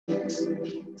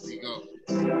we go.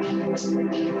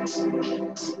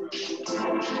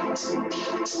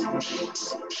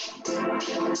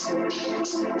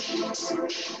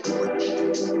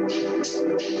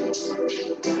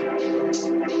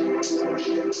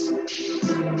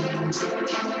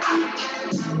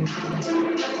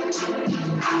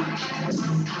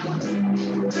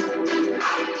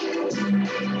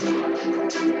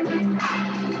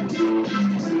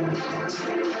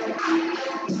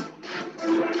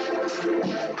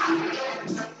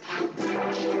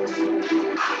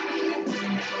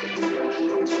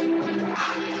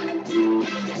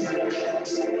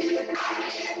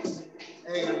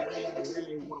 Hey,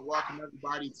 want to welcome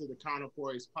everybody to the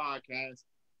Counterpoise podcast.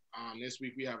 This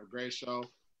week we have a great show.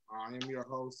 I am your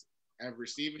host, Everett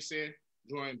Stevenson,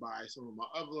 joined by some of my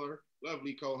other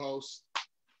lovely co-hosts.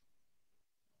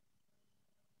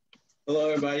 Hello,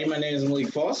 everybody. My name is Malik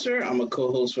Foster. I'm a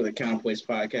co-host for the Counterpoise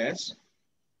podcast.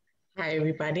 Hi,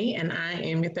 everybody, and I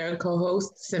am your third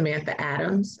co-host, Samantha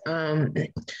Adams.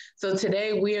 So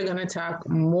today we are going to talk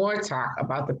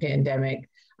about the pandemic,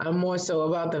 more so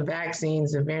about the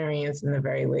vaccines, the variants, and the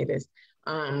very latest.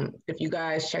 If you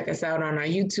guys check us out on our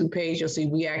YouTube page, you'll see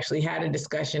we actually had a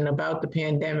discussion about the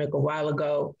pandemic a while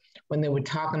ago when they were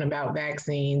talking about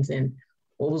vaccines and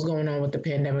what was going on with the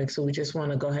pandemic. So we just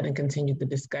want to go ahead and continue the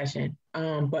discussion.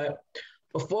 But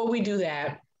before we do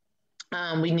that,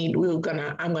 I'm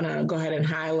gonna go ahead and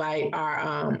highlight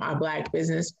our Black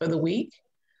business for the week.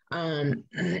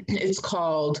 It's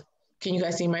called, can you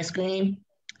guys see my screen?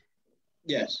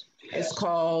 Yes. It's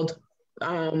called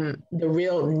the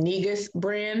Real Negus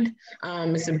brand.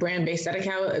 It's a brand based out of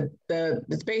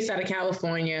it's based out of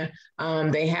California.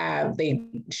 Obviously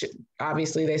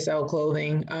they sell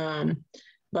clothing.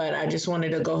 But I just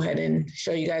wanted to go ahead and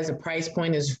show you guys the price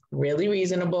point is really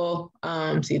reasonable.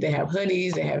 See, they have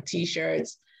hoodies, they have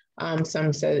t-shirts.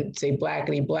 Some say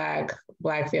Blackity Black,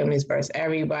 Black Families versus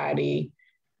Everybody.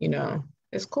 You know,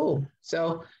 it's cool.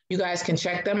 So you guys can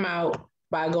check them out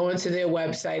by going to their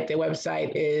website. Their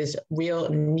website is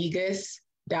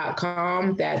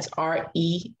realnegus.com. That's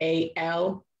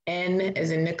REALN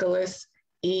as in Nicholas,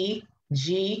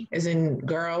 EG as in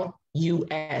girl,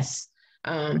 US.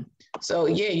 So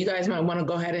yeah, you guys might want to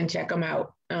go ahead and check them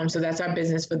out. So that's our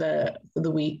business for the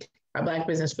week, our Black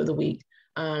business for the week.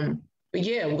 But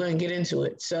yeah, we're gonna get into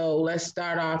it. So let's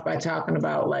start off by talking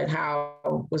about like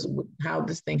how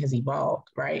this thing has evolved,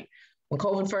 right? When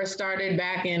COVID first started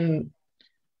back in,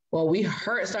 well, we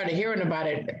started hearing about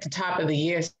it at the top of the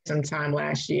year sometime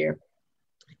last year,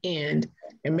 and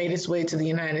it made its way to the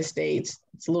United States.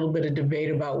 It's a little bit of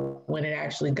debate about when it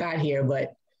actually got here,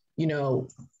 but you know,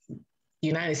 the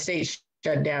United States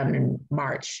shut down in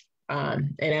March.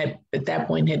 And at that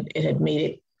point, it had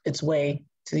made its way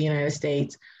to the United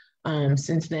States.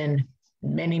 Since then,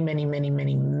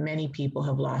 many people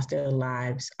have lost their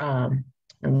lives. And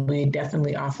we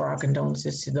definitely offer our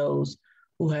condolences to those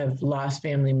who have lost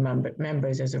family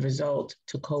members as a result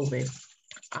to COVID.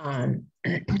 And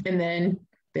then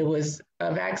there was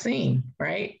a vaccine,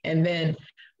 right? And then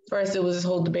first, it was this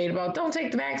whole debate about don't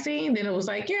take the vaccine. Then it was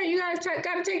like, yeah, you guys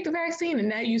got to take the vaccine. And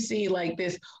now you see like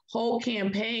this whole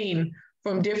campaign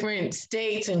from different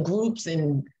states and groups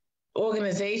and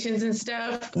organizations and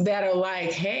stuff that are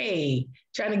like, hey,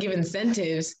 trying to give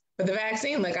incentives for the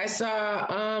vaccine. Like I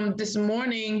saw this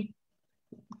morning,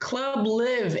 Club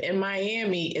Live in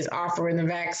Miami is offering the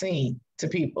vaccine to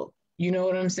people. You know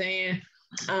what I'm saying?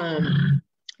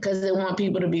 Because they want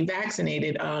people to be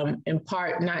vaccinated, in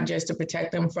part, not just to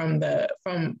protect them from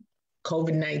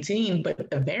COVID-19, but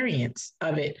the variants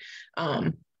of it.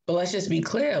 But let's just be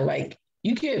clear, like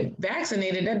you get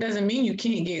vaccinated, that doesn't mean you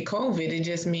can't get COVID. It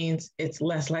just means it's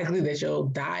less likely that you'll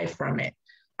die from it.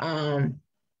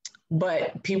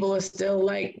 But people are still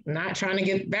like not trying to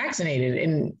get vaccinated.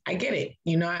 And I get it.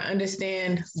 You know, I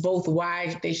understand both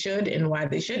why they should and why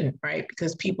they shouldn't, right?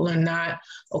 Because people are not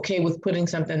okay with putting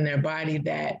something in their body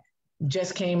that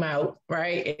just came out,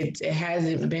 right? It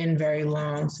hasn't been very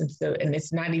long and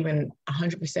it's not even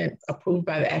 100% approved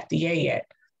by the FDA yet,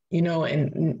 you know,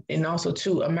 and also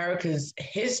too, America's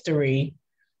history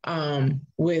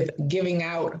with giving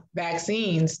out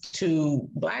vaccines to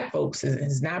Black folks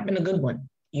has not been a good one.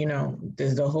 You know,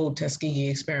 there's the whole Tuskegee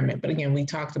experiment. But again, we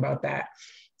talked about that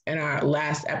in our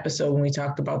last episode when we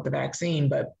talked about the vaccine.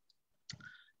 But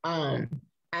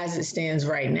as it stands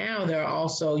right now, there are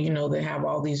also, you know, they have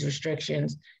all these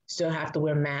restrictions, still have to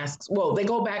wear masks. Well, they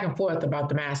go back and forth about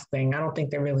the mask thing. I don't think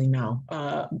they really know,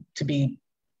 to be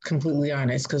completely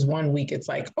honest, because one week it's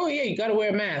like, oh yeah, you got to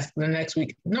wear a mask. And the next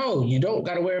week, no, you don't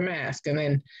got to wear a mask. And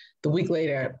then the week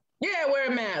later, yeah,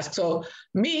 wear a mask. So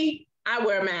me, I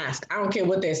wear a mask. I don't care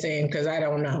what they're saying because I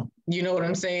don't know. You know what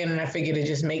I'm saying? And I figured it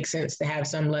just makes sense to have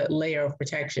some layer of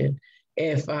protection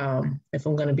if I'm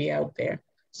going to be out there.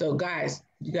 So, guys,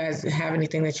 you guys have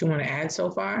anything that you want to add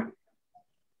so far?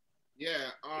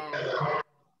 Yeah.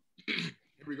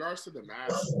 In regards to the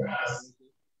mask,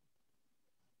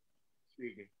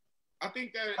 speaking, I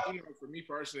think that for me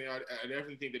personally, I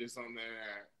definitely think that it's something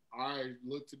that I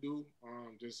look to do,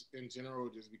 just in general,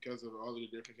 just because of all of the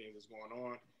different things that's going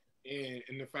on,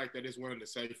 and the fact that it's one of the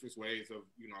safest ways of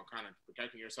kind of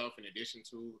protecting yourself, in addition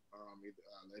to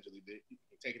allegedly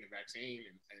taking the vaccine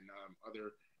and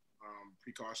other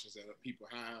precautions that people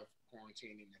have,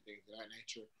 quarantining and things of that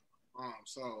nature.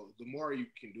 So the more you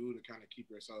can do to kind of keep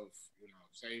yourself,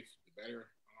 safe, the better.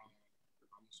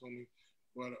 I'm assuming.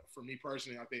 But for me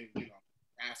personally, I think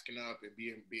asking up and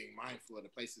being mindful of the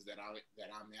places that I'm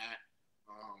at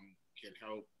can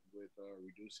help with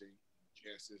reducing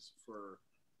chances for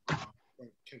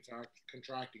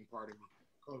contracting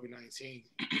COVID-19.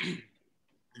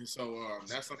 And so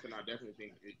that's something I definitely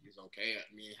think is okay.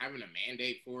 I mean, having a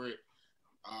mandate for it,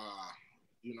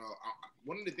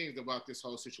 one of the things about this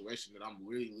whole situation that I'm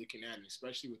really looking at, and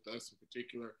especially with us in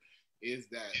particular, is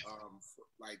that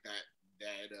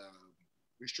that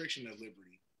restriction of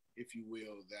liberty, if you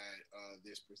will, that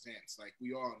this presents. Like,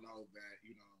 we all know that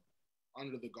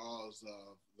under the gauze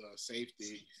of the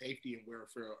safety and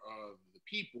welfare of the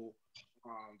people,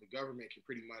 the government can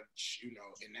pretty much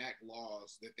enact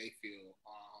laws that they feel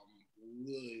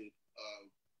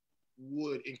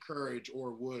would encourage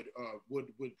or would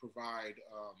provide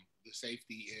the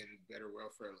safety and better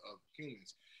welfare of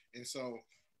humans. And so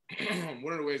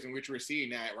one of the ways in which we're seeing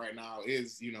that right now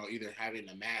is either having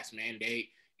a mask mandate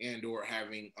and or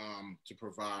having to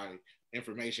provide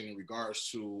information in regards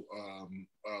to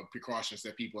precautions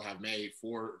that people have made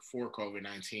for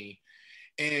COVID-19.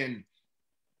 And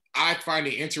I find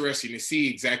it interesting to see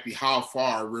exactly how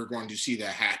far we're going to see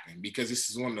that happen, because this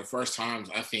is one of the first times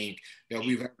I think that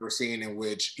we've ever seen in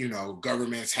which,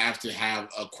 governments have to have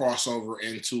a crossover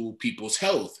into people's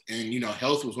health. And,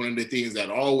 health was one of the things that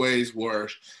always were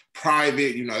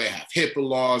private. They have HIPAA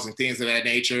laws and things of that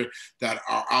nature that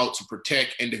are out to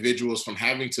protect individuals from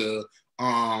having to,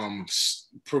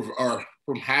 or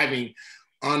from having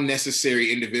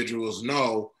unnecessary individuals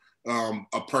know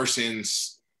a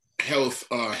person's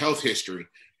health history,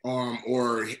 or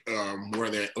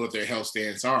what their health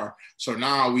stands are. So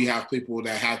now we have people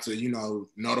that have to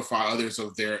notify others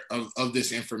of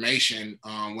this information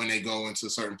when they go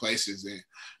into certain places,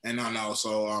 and I know,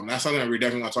 so that's something that we're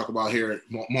definitely going to talk about here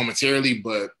momentarily,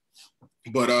 but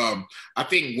I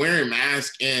think wearing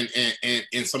masks and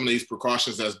some of these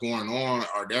precautions that's going on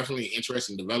are definitely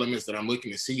interesting developments that I'm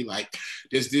looking to see. Like,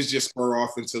 this just spur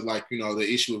off into the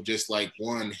issue of just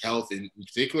one, health in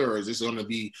particular, or is this going to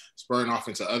be spurring off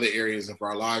into other areas of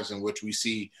our lives in which we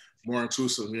see more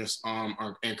intrusiveness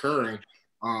occurring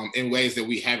in ways that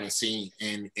we haven't seen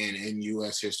in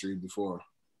U.S. history before?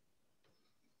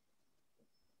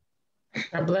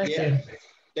 God bless you.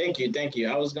 Thank you.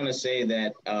 I was gonna say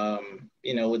that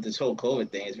with this whole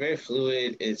COVID thing, it's very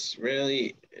fluid.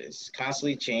 It's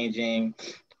constantly changing.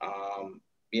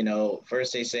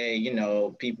 First they say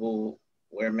people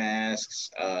wear masks.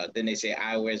 Then they say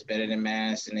eyewear is better than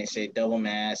masks, and they say double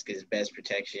mask is best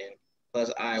protection plus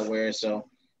eyewear. So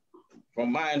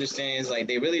from my understanding, it's like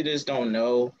they really just don't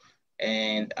know,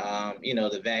 and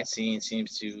the vaccine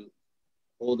seems to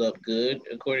hold up good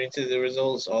according to the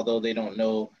results, although they don't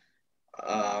know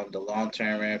the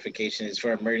long-term ramifications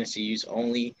for emergency use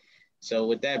only. So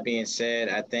with that being said,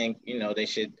 I think, they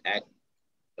should act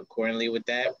accordingly with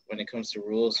that when it comes to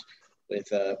rules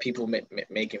with people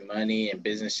making money and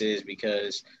businesses,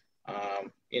 because,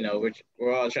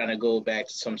 we're all trying to go back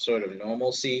to some sort of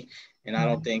normalcy. And I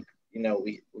don't think,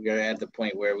 we're at the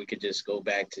point where we could just go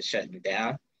back to shutting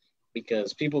down,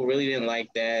 because people really didn't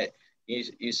like that.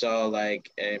 You saw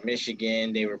in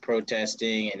Michigan, they were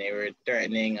protesting and they were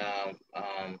threatening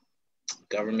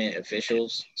government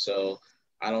officials. So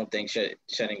I don't think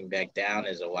shutting back down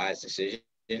is a wise decision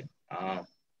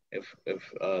if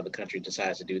the country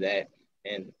decides to do that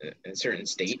in certain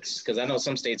states, because I know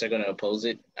some states are going to oppose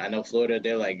it. I know Florida,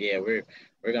 they're like, yeah, we're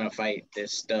going to fight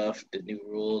this stuff, the new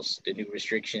rules, the new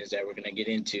restrictions that we're going to get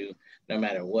into no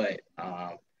matter what.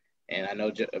 And I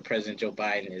know President Joe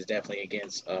Biden is definitely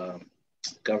against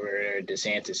Governor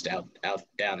DeSantis out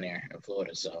down there in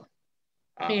Florida. So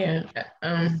I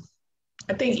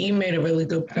think you made a really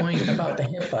good point about the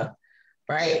HIPAA,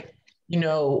 right?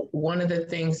 One of the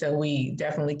things that we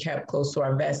definitely kept close to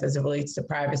our vest as it relates to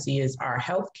privacy is our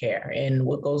healthcare and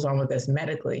what goes on with us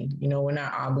medically. We're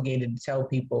not obligated to tell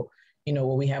people,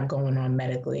 what we have going on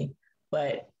medically.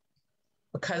 But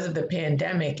because of the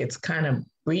pandemic, it's kind of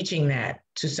breaching that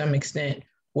to some extent,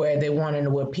 where they want to know,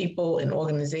 where people and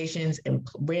organizations and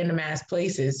random ass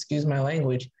places, excuse my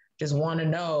language, just want to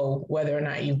know whether or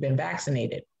not you've been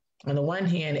vaccinated. On the one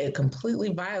hand, it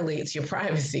completely violates your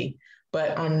privacy,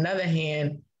 but on another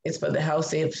hand, it's for the health,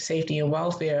 safety, and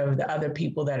welfare of the other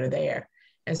people that are there.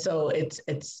 And so it's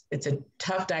a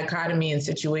tough dichotomy and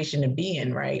situation to be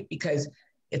in, right? Because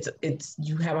it's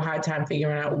you have a hard time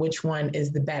figuring out which one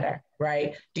is the better,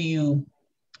 right? Do you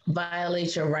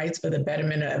violate your rights for the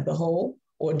betterment of the whole,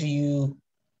 or do you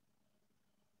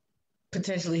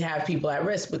potentially have people at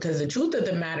risk? Because the truth of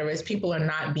the matter is people are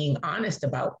not being honest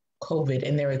about COVID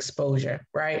and their exposure,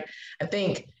 right? I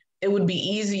think it would be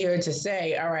easier to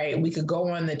say, all right, we could go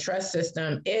on the trust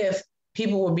system if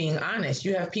people were being honest.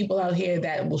 You have people out here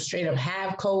that will straight up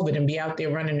have COVID and be out there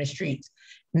running the streets.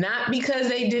 Not because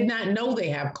they did not know they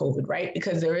have COVID, right?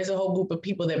 Because there is a whole group of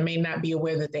people that may not be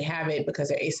aware that they have it because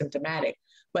they're asymptomatic,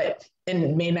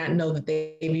 and may not know that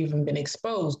they've even been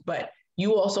exposed. But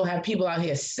you also have people out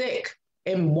here sick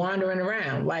and wandering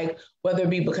around, like whether it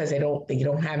be because they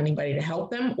don't have anybody to help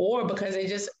them, or because they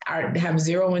just have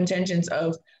zero intentions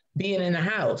of being in the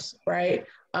house, right?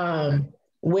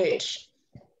 Which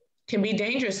can be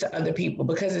dangerous to other people,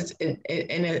 because in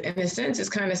a sense, it's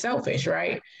kind of selfish,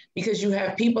 right? Because you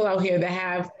have people out here that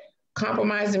have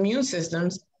compromised immune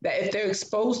systems that if they're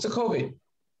exposed to COVID,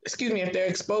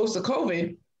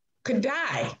 could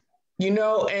die,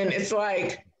 and it's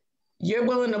like, you're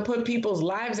willing to put people's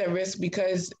lives at risk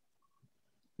because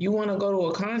you want to go to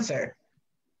a concert.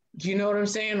 Do you know what I'm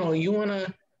saying? Or you want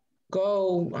to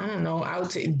go, I don't know, out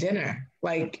to dinner.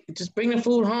 Like, just bring the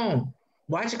food home.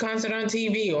 Watch a concert on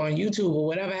TV or on YouTube or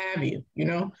whatever have you,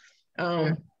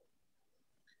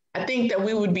 I think that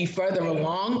we would be further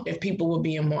along if people were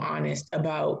being more honest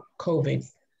about COVID.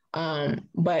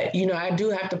 But, I do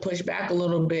have to push back a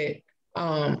little bit,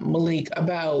 Malik,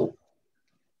 about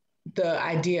the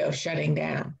idea of shutting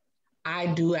down. I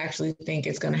do actually think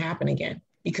it's going to happen again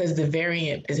because the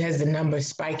variant has the numbers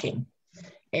spiking.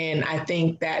 And I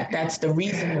think that that's the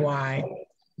reason why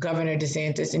Governor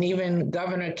DeSantis and even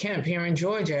Governor Kemp here in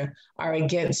Georgia are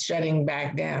against shutting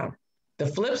back down. The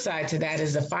flip side to that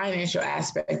is the financial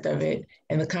aspect of it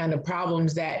and the kind of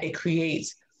problems that it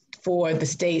creates for the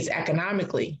states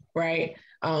economically, right?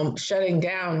 Shutting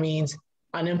down means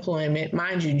unemployment.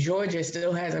 Mind you, Georgia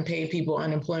still hasn't paid people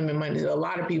unemployment money. There's a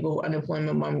lot of people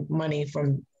unemployment money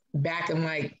from back in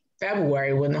like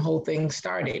February when the whole thing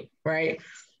started, right?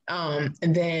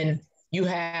 And then you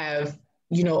have,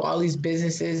 all these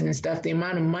businesses and stuff, the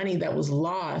amount of money that was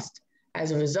lost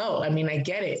as a result. I mean, I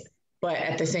get it. But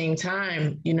at the same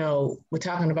time, we're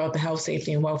talking about the health,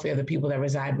 safety, and welfare of the people that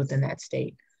reside within that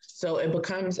state. So it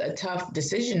becomes a tough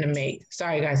decision to make.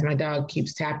 Sorry, guys, my dog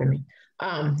keeps tapping me.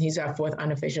 He's our fourth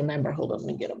unofficial member. Hold on, let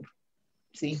me get him.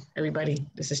 See, everybody,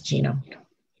 this is Chino.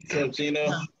 What's up,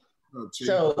 Chino?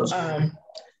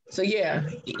 So yeah,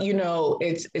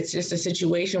 it's just a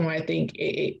situation where I think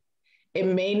it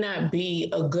may not be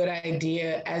a good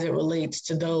idea as it relates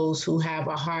to those who have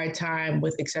a hard time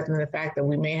with accepting the fact that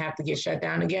we may have to get shut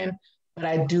down again. But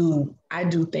I do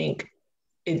think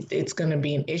it's going to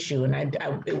be an issue, and I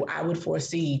do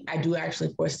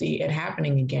actually foresee it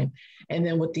happening again. And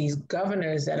then with these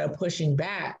governors that are pushing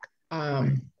back,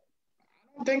 I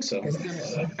don't think so.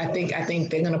 I think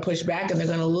they're going to push back and they're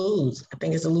going to lose. I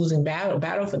think it's a losing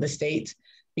battle for the states,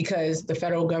 because the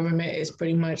federal government is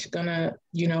pretty much going to,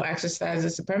 exercise the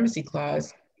supremacy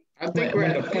clause. I think we're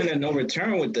at a point of no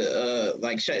return with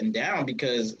the shutting down,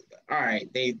 because all right,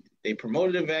 they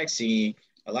promoted a vaccine.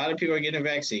 A lot of people are getting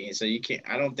vaccines, so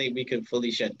I don't think we could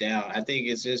fully shut down. I think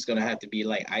it's just going to have to be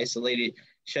like isolated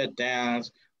shutdowns,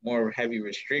 more heavy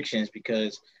restrictions,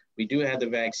 because we do have the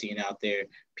vaccine out there.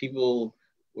 People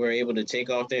were able to take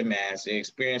off their masks. They're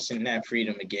experiencing that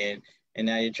freedom again, and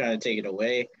now you're trying to take it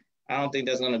away. I don't think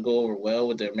that's going to go over well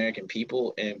with the American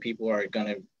people, and people are going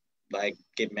to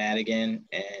get mad again,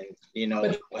 and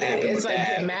but what happened it's with like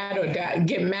that.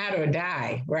 get mad or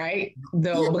die, right?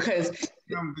 Though, because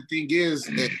the thing is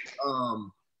that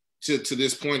to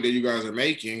this point that you guys are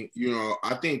making,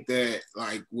 I think that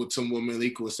what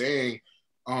Malik was saying,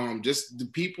 just the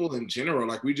people in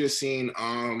general, we just seen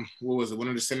what was it? One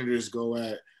of the senators go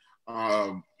at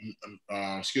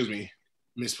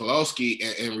Ms. Pelosi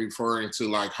and referring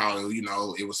to how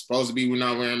it was supposed to be we're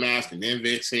not wearing masks, and then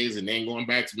vaccines, and then going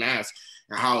back to masks,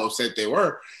 and how upset they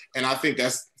were. And I think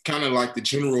that's kind of the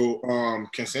general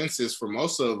consensus for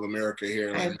most of America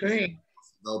here. I agree.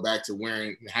 go back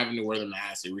to having to wear the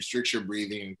mask. It restricts your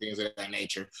breathing and things of that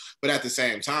nature. But at the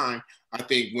same time, I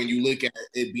think when you look at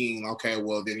it being, okay,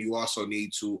 well, then you also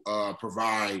need to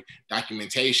provide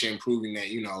documentation proving that,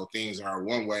 things are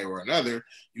one way or another,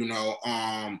 and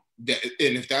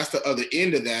if that's the other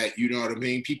end of that, you know what I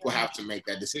mean? People have to make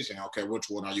that decision. Okay, which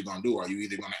one are you going to do? Are you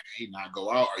either going to not go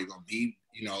out? Are you going to be,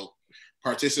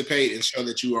 participate and show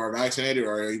that you are vaccinated,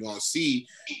 or are you going to see,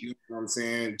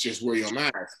 just wear your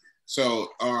mask? So,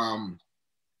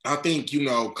 I think,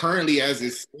 currently as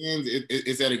it stands,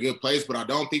 it's at a good place, but I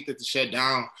don't think that the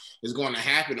shutdown is going to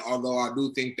happen. Although I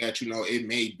do think that, it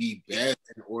may be best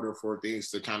in order for things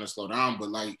to kind of slow down. But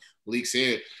like Malik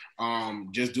said,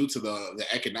 just due to the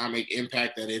economic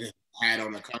impact that it had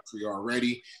on the country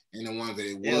already and the ones that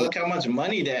it was. Look how much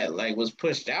money that was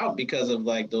pushed out because of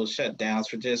those shutdowns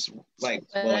for just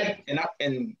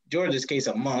in Georgia's case,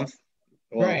 a month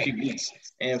or a few weeks.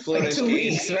 And Florida's 2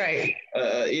 case, weeks, right?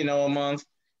 A month.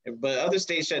 But other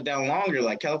states shut down longer.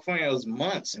 Like California was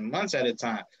months and months at a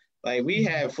time. Like we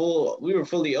were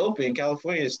fully open.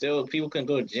 California still, people couldn't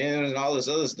go to gyms and all this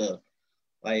other stuff.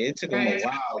 Like it took them a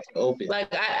while to open. Like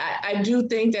I do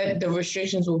think that the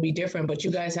restrictions will be different, but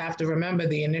you guys have to remember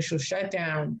the initial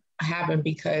shutdown happened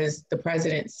because the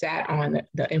president sat on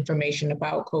the information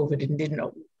about COVID and didn't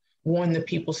warn the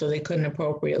people so they couldn't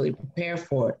appropriately prepare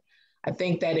for it. I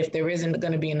think that if there isn't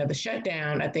going to be another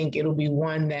shutdown, I think it'll be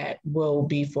one that will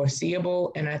be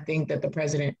foreseeable. And I think that the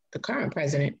current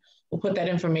president, will put that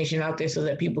information out there so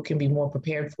that people can be more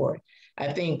prepared for it.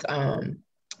 I think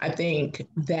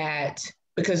that,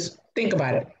 because think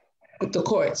about it, the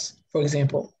courts, for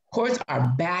example, courts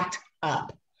are backed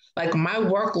up. Like my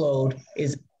workload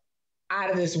is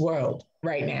out of this world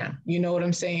right now. You know what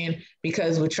I'm saying?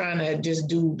 Because we're trying to just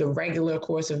do the regular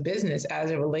course of business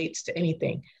as it relates to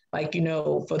anything. Like,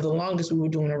 for the longest we were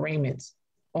doing arraignments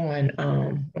on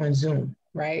Zoom,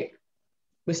 right?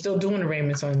 We're still doing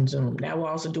arraignments on Zoom. Now we're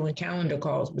also doing calendar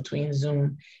calls between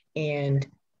Zoom and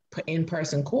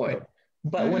in-person court.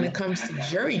 But when it comes to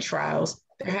jury trials,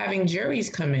 they're having juries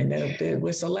come in.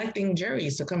 We're selecting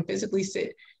juries to come physically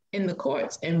sit in the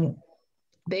courts. And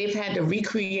they've had to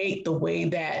recreate the way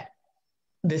that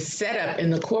the setup in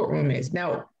the courtroom is.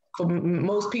 Now, for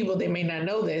most people, they may not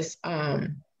know this,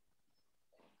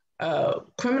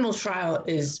 criminal trial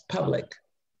is public,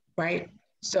 right?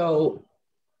 So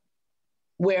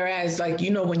whereas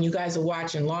when you guys are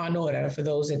watching Law and Order, for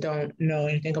those that don't know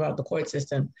anything about the court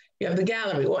system, you have the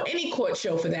gallery, or any court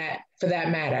show for that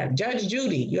matter. Judge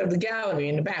Judy, you have the gallery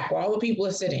in the back where all the people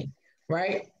are sitting,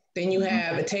 right? Then you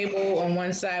have a table on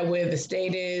one side where the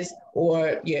state is,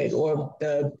 or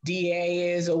the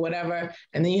DA is, or whatever.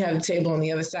 And then you have the table on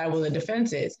the other side where the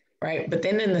defense is, right? But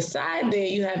then in the side there,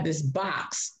 you have this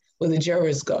box where the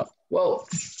jurors go. Well,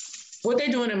 what they're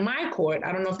doing in my court,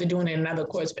 I don't know if they're doing it in other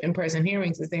courts, in-person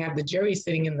hearings, is they have the jury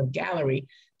sitting in the gallery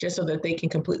just so that they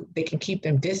can keep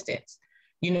them distanced,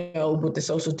 with the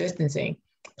social distancing.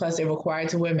 Plus, they're required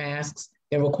to wear masks.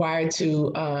 They're required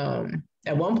to,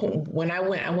 at one point, when I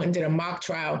went and did a mock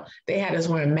trial, they had us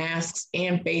wearing masks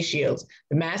and face shields.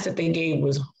 The mask that they gave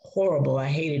was horrible. I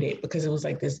hated it because it was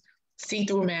like this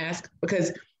see-through mask.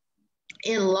 Because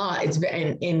in law,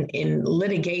 in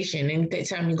litigation,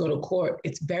 anytime you go to court,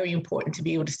 it's very important to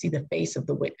be able to see the face of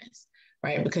the witness,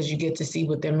 right? Because you get to see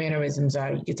what their mannerisms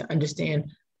are. You get to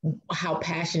understand how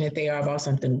passionate they are about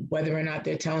something, whether or not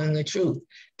they're telling the truth,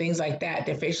 things like that.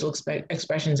 Their facial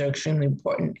expressions are extremely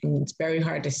important, and it's very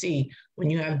hard to see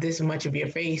when you have this much of your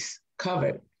face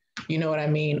covered. You know what I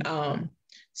mean?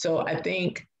 So I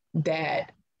think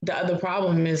that the other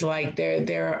problem is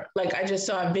they're like, I just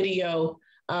saw a video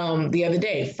the other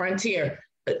day, Frontier,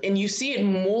 and you see it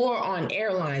more on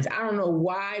airlines. I don't know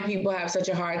why people have such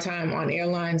a hard time on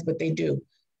airlines, but they do.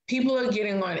 People are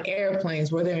getting on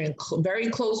airplanes where they're in very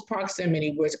close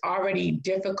proximity, where it's already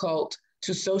difficult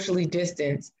to socially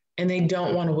distance, and they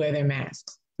don't want to wear their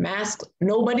masks. Masks,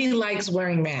 nobody likes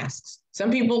wearing masks.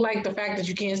 Some people like the fact that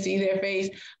you can't see their face,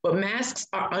 but masks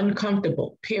are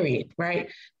uncomfortable, period, right?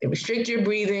 They restrict your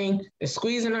breathing, they're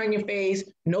squeezing on your face,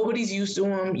 nobody's used to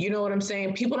them, you know what I'm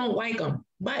saying? People don't like them,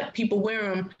 but people wear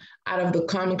them out of the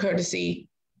common courtesy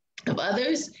of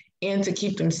others and to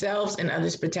keep themselves and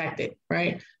others protected,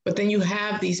 right? But then you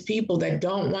have these people that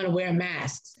don't want to wear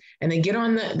masks, and they get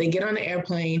on the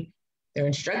airplane. They're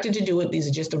instructed to do it. These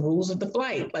are just the rules of the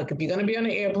flight. Like, if you're going to be on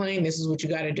an airplane, this is what you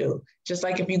got to do. Just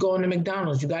like if you go into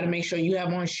McDonald's, you got to make sure you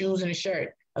have on shoes and a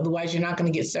shirt. Otherwise, you're not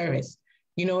going to get service.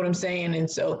 You know what I'm saying?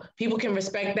 And so people can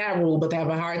respect that rule, but they have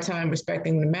a hard time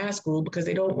respecting the mask rule because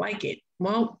they don't like it.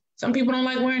 Well, some people don't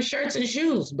like wearing shirts and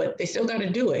shoes, but they still got to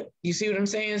do it. You see what I'm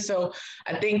saying? So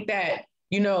I think that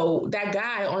that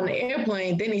guy on the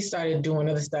airplane, then he started doing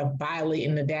other stuff,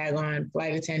 violating the daggone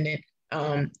flight attendant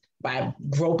by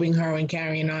groping her and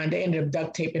carrying on. They ended up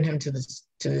duct taping him to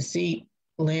the seat,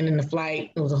 landing the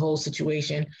flight. It was a whole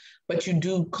situation. But you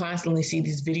do constantly see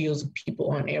these videos of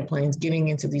people on airplanes getting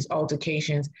into these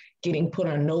altercations, getting put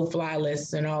on no-fly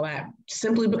lists and all that,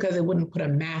 simply because they wouldn't put a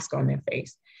mask on their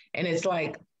face. And it's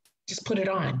like, just put it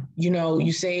on.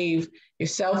 You save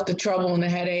yourself the trouble and the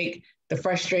headache, the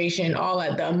frustration, all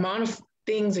that. The amount of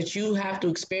things that you have to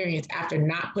experience after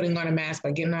not putting on a mask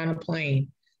by getting on a plane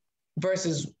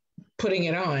versus putting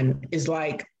it on is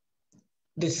like,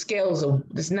 the scales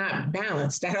it's not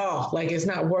balanced at all. Like, it's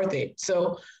not worth it.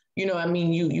 So,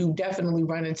 you definitely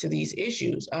run into these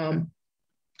issues. And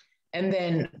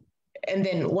then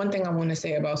one thing I want to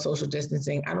say about social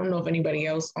distancing, I don't know if anybody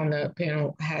else on the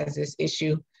panel has this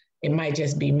issue. It might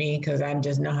just be me because I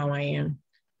just know how I am.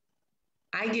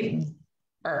 I get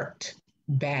irked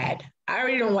bad. I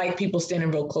already don't like people standing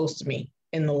real close to me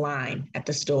in the line at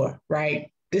the store,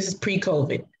 right? This is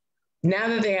pre-COVID. Now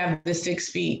that they have the 6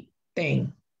 feet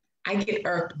thing, I get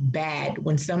irked bad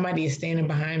when somebody is standing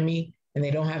behind me and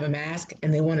they don't have a mask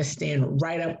and they want to stand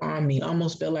right up on me,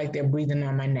 almost feel like they're breathing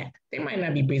on my neck. They might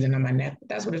not be breathing on my neck, but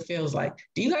that's what it feels like.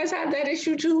 Do you guys have that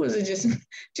issue too? Or is it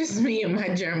just me and my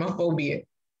germophobia?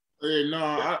 No,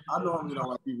 I normally don't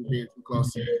like people being too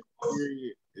close to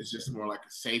me. It's just more like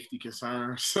a safety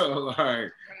concern. So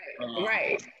like,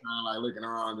 right. Kind of like looking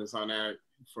around just on that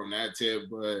from that tip,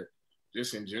 but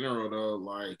just in general though,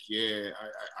 like, yeah,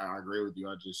 I agree with you.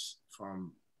 I just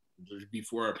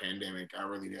before a pandemic, I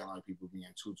really didn't like people being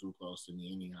too close to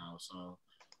me anyhow. So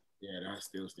yeah, that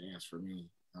still stands for me.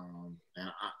 And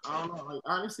I don't know, like,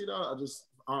 honestly though, I just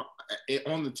on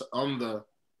the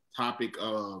topic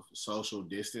of social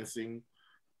distancing,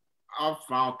 I've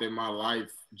found in my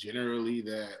life generally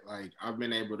that like I've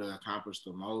been able to accomplish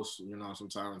the most,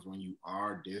 sometimes when you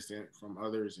are distant from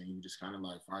others and you just kind of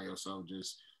like find yourself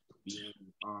just being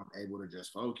able to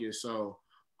just focus. So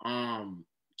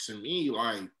to me,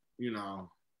 like,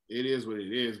 it is what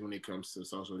it is when it comes to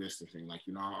social distancing. Like,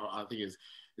 I think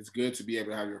it's good to be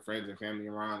able to have your friends and family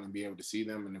around and be able to see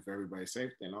them. And if everybody's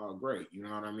safe, then all great. You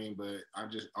know what I mean? But I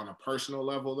just, on a personal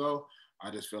level though, I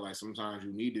just feel like sometimes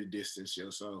you need to distance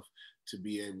yourself to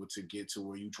be able to get to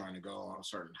where you're trying to go on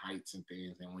certain heights and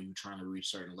things. And when you're trying to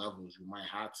reach certain levels, you might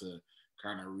have to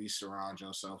kind of re-surround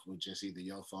yourself with just either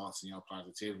your thoughts and your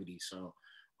positivity. So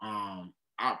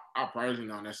I personally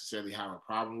don't necessarily have a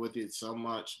problem with it so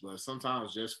much, but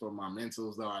sometimes just for my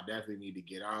mentals though, I definitely need to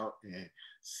get out and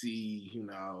see,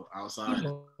 outside.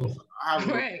 I'm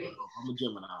a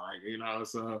Gemini, like,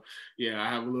 so yeah, I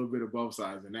have a little bit of both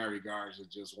sides in that regard.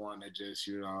 It's just one that just,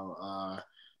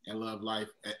 and love life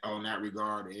on that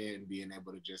regard and being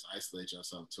able to just isolate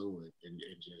yourself to it and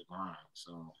just grind.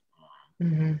 So,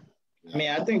 yeah. I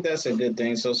mean, I think that's a good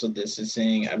thing, social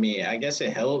distancing. I mean, I guess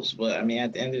it helps, but I mean,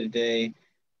 at the end of the day,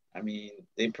 I mean,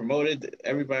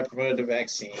 everybody promoted the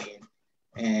vaccine,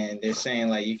 and they're saying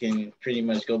like you can pretty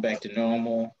much go back to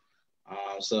normal.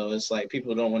 So it's like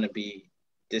people don't want to be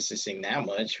distancing that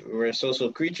much. We're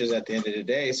social creatures at the end of the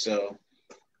day, so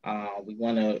we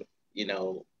want to,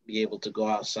 be able to go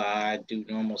outside, do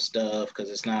normal stuff,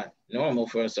 because it's not normal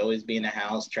for us to always be in the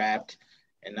house trapped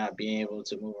and not being able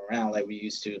to move around like we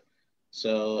used to.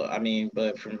 So, I mean,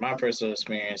 but from my personal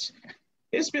experience,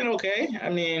 it's been okay. I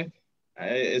mean,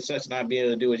 it's just not being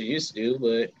able to do what you used to do,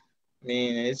 but I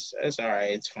mean, it's all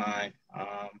right. It's fine.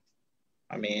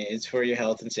 I mean, it's for your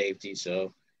health and safety,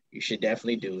 so you should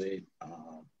definitely do it.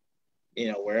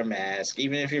 Wear a mask.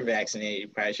 Even if you're vaccinated, you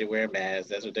probably should wear a mask.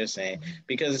 That's what they're saying,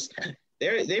 because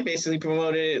they basically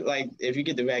promoted it like if you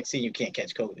get the vaccine, you can't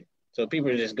catch COVID. So people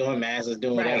are just going maskless,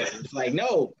 doing whatever. Right. It's like,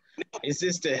 no, it's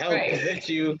just to help prevent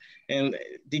you and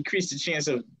decrease the chance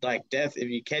of like death if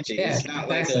you catch it. Yeah, it's not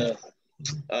like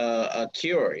a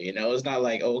cure, It's not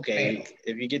like, okay,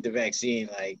 if you get the vaccine,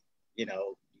 like,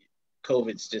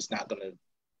 COVID's just not going to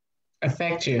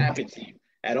affect you, happen to you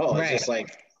at all. Right.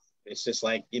 It's just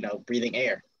like, breathing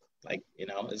air. Like,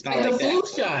 it's not like the flu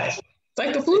shot. It's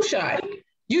like the flu shot.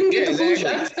 You can get the flu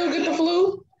shot, still get the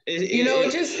flu.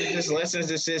 It just lessens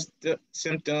the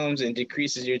symptoms and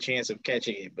decreases your chance of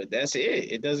catching it. But that's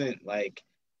it. It doesn't like,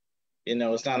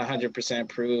 it's not 100%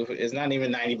 proof. It's not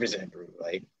even 90% proof.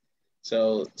 Like,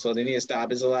 so they need to stop.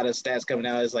 There's a lot of stats coming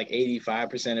out. It's like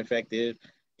 85% effective.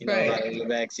 A lot of the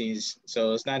vaccines.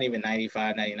 So it's not even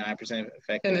 95, 99%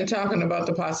 effective. And they're talking about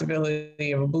the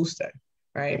possibility of a booster,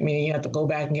 right? Meaning you have to go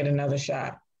back and get another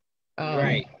shot.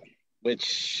 Right.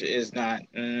 Which is not,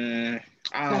 I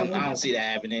don't see that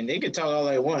happening. They could talk all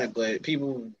they want, but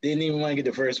people didn't even want to get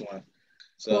the first one.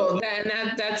 So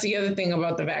that's the other thing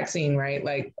about the vaccine, right?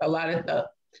 Like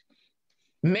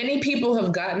many people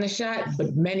have gotten the shot,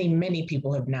 but many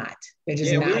people have not. They're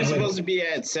just not. We were supposed to be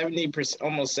at 70%,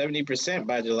 almost 70%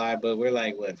 by July, but we're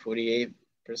like, what, 48%?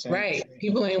 Right.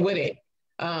 People ain't with it.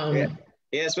 Yeah,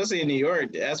 especially in New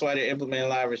York. That's why they're implementing a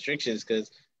lot of restrictions,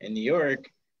 because in New York,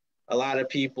 a lot of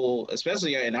people,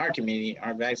 especially in our community,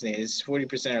 aren't vaccinated. It's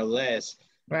 40% or less.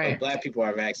 Right. Black people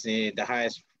are vaccinated. The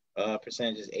highest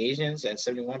percentage is Asians at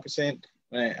 71%.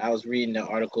 When I was reading the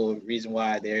article, reason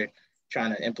why they're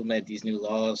trying to implement these new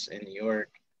laws in New York,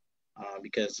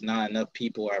 because not enough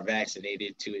people are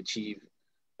vaccinated to achieve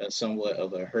somewhat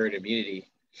of a herd immunity.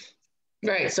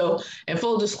 Right. So, in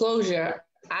full disclosure,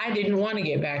 I didn't want to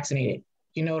get vaccinated.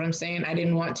 You know what I'm saying? I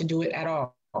didn't want to do it at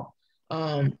all.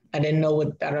 I don't know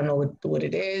what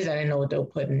it is. I didn't know what they were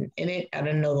putting in it. I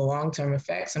didn't know the long-term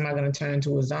effects. Am I going to turn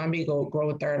into a zombie, grow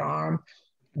a third arm,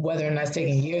 whether or not it's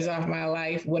taking years off my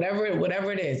life, whatever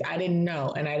it is, I didn't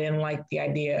know. And I didn't like the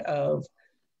idea of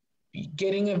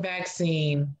getting a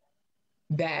vaccine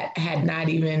that had not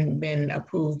even been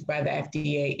approved by the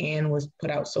FDA and was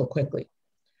put out so quickly.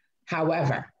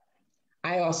 However,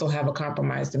 I also have a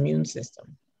compromised immune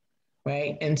system,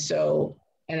 right? And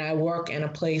I work in a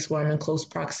place where I'm in close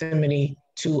proximity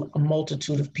to a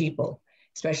multitude of people,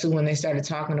 especially when they started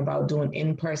talking about doing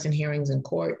in-person hearings in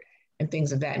court and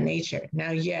things of that nature.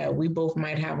 Now, yeah, we both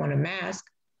might have on a mask,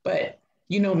 but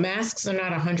masks are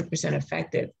not 100%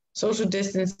 effective. Social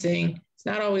distancing, it's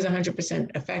not always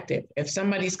 100% effective. If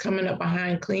somebody's coming up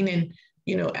behind cleaning,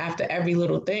 after every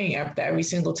little thing, after every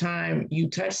single time you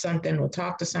touch something or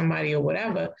talk to somebody or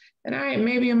whatever, then all right,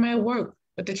 maybe it might work.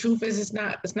 But the truth is it's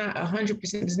not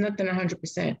 100%, there's nothing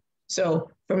 100%. So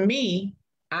for me,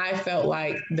 I felt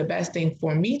like the best thing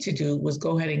for me to do was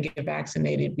go ahead and get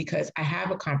vaccinated because I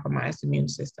have a compromised immune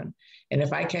system. And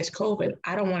if I catch COVID,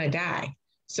 I don't want to die.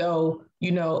 So,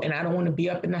 and I don't want to be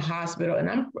up in the hospital,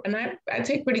 and I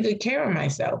take pretty good care of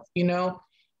myself,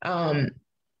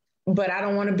 but I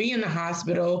don't want to be in the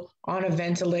hospital on a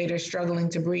ventilator struggling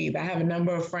to breathe. I have a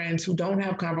number of friends who don't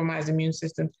have compromised immune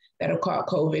systems that have caught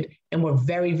COVID and were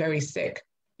very, very sick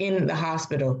in the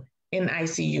hospital, in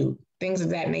ICU, things of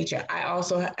that nature. I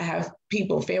also have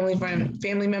people, family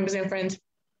members and friends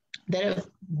that have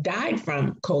died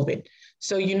from COVID.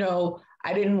 So,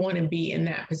 I didn't want to be in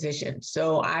that position.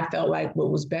 So I felt like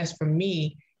what was best for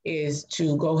me is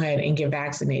to go ahead and get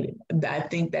vaccinated. I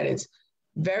think that it's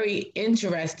very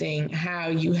interesting how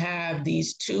you have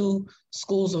these two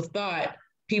schools of thought,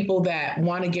 people that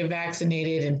want to get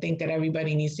vaccinated and think that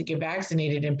everybody needs to get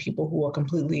vaccinated, and people who are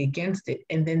completely against it.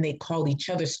 And then they call each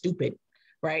other stupid,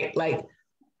 right? Like,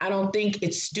 I don't think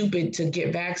it's stupid to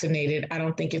get vaccinated. I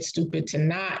don't think it's stupid to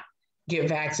not get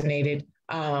vaccinated.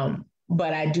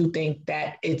 But I do think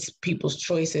that it's people's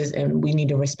choices and we need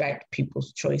to respect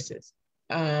people's choices.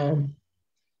 I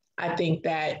think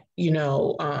that,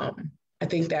 I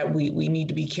think that we need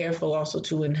to be careful also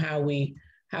too in how we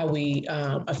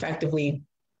effectively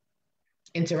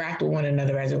interact with one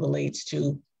another as it relates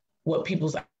to what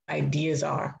people's ideas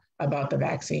are about the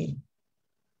vaccine.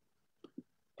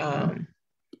 I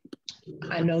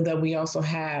know that we also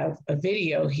have a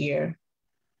video here.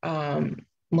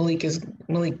 Malik,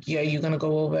 yeah, you're gonna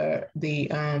go over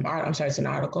the I'm sorry, it's an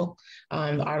article.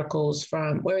 The article's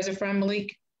from, where is it from,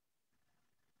 Malik?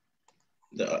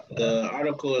 The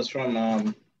article is from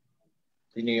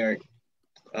the New York,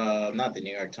 not the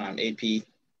New York Times, AP.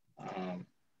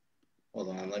 Hold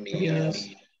on, let me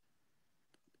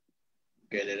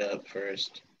get it up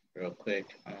first, real quick.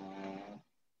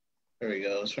 There we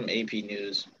go. It's from AP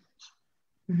News.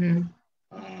 Mm-hmm.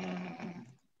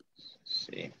 Let's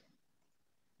see.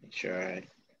 Make sure I get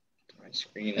my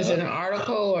screen. Is it an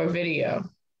article or a video?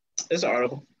 It's an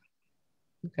article.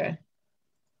 Okay.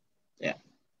 Yeah.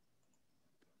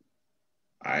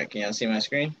 All right, can y'all see my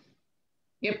screen?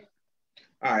 Yep.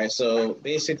 All right, so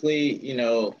basically,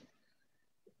 New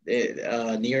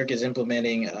York is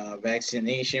implementing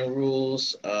vaccination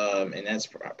rules, and that's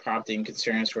prompting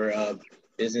concerns for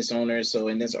business owners. So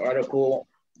in this article,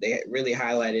 they really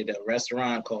highlighted a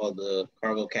restaurant called the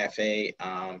Cargo Cafe,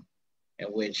 in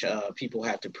which people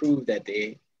have to prove that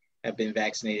they have been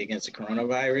vaccinated against the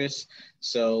coronavirus.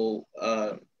 So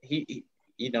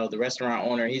the restaurant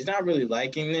owner, he's not really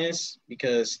liking this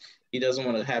because he doesn't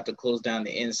want to have to close down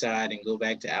the inside and go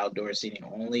back to outdoor seating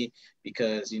only,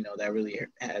 because, that really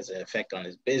has an effect on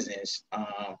his business.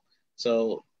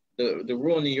 So the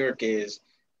rule in New York is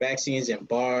vaccines in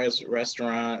bars,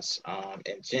 restaurants,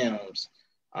 and gyms,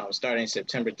 starting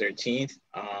September 13th.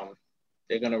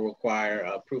 They're going to require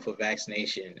a proof of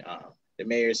vaccination. The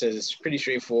mayor says it's pretty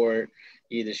straightforward.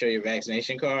 You either show your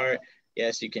vaccination card,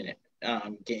 yes, you can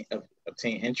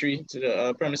obtain entry to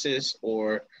the premises,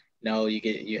 or no,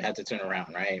 you have to turn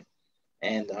around, right?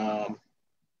 And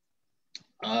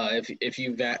if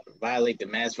you violate the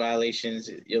mask violations,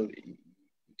 you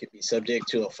could be subject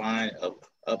to a fine of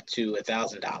up to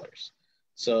 $1,000.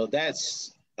 So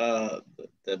that's the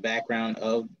background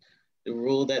of the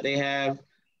rule that they have.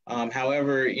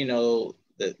 However,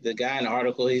 the guy in the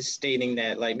article, he's stating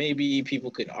that like maybe people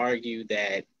could argue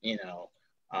that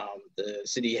the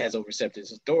city has overstepped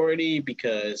its authority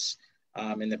because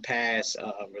in the past,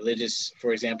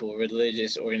 for example, a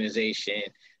religious organization,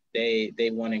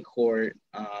 they won in court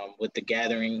with the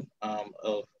gathering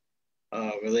of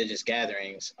religious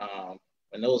gatherings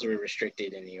when those were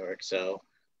restricted in New York. So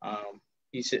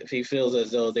he feels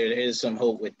as though there is some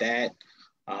hope with that.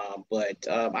 But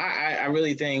I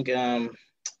really think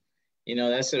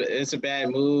it's a bad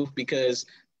move because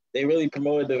they really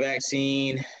promoted the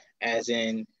vaccine as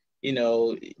in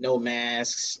no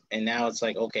masks, and now it's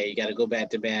like, okay, you got to go back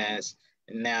to masks,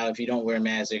 and now if you don't wear a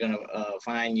mask, they're gonna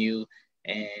fine you,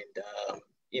 and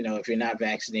if you're not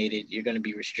vaccinated, you're gonna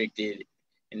be restricted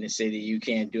in the city. You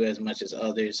can't do as much as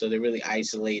others, so they're really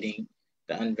isolating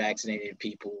the unvaccinated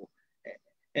people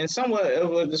in somewhat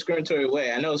of a discriminatory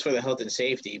way. I know it's for the health and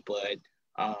safety, but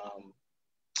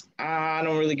I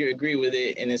don't really agree with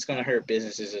it, and it's gonna hurt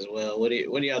businesses as well. What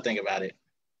do y'all think about it?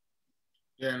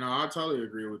 Yeah, no, I totally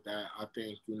agree with that. I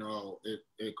think,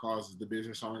 it causes the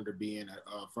business owner to be in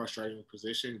a frustrating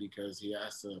position because he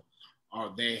has to,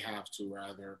 or they have to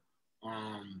rather,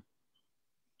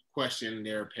 question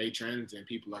their patrons, and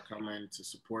people are coming to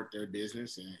support their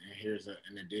business. And here's an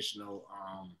additional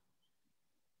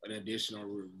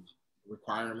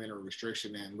requirement or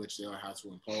restriction in which they'll have to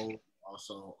impose.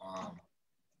 Also, I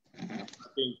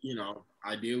think,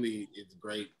 ideally it's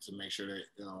great to make sure that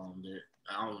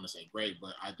I don't want to say great,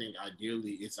 but I think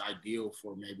ideally it's ideal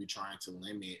for maybe trying to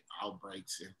limit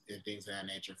outbreaks and things of that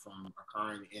nature from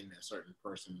occurring in a certain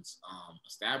person's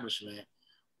establishment.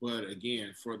 But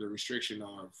again, for the restriction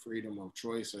of freedom of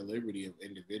choice or liberty of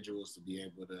individuals to be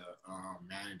able to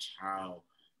manage how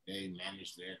they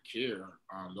manage their care,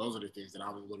 those are the things that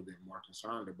I'm a little bit more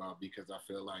concerned about, because I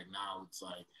feel like now it's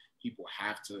like people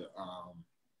have to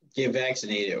get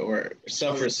vaccinated or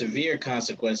suffer severe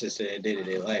consequences to their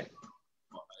day-to-day life.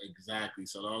 Exactly.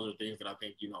 So those are things that I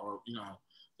think,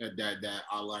 that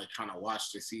I like kind of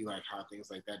watch to see like how things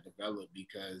like that develop,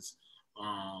 because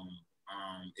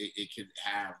it could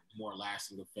have more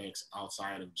lasting effects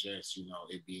outside of just,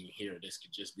 it being here. This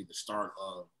could just be the start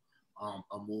of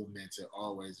a movement to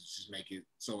always just make it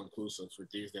so inclusive for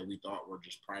things that we thought were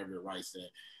just private rights that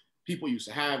people used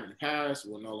to have in the past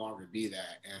will no longer be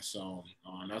that. And so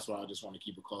that's why I just want to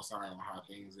keep a close eye on how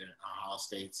things and how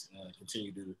states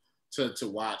continue to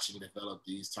watch and develop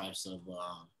these types of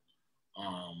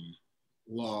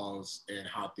laws, and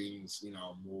how things,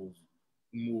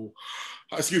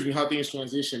 how things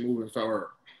transition moving forward.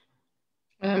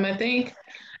 I think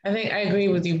I agree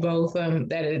with you both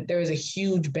that there is a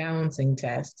huge balancing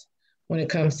test when it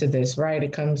comes to this, right?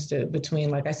 It comes to between,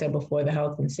 like I said before, the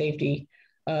health and safety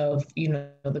of,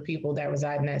 the people that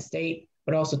reside in that state,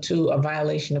 but also to a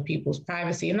violation of people's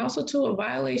privacy, and also to a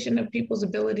violation of people's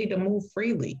ability to move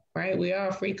freely, right? We are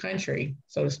a free country,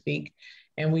 so to speak,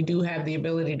 and we do have the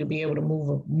ability to be able to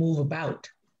move about,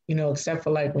 except for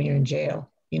like when you're in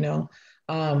jail,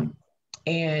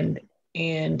 and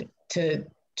to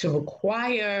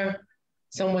require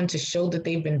someone to show that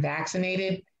they've been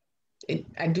vaccinated,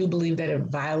 I do believe that it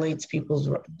violates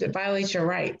your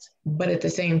rights, but at the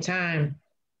same time,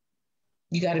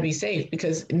 you got to be safe,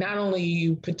 because not only are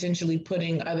you potentially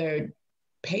putting other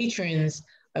patrons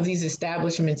of these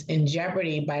establishments in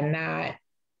jeopardy by not,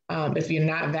 if you're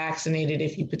not vaccinated,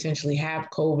 if you potentially have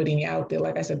COVID and you're out there,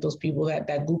 like I said, those people,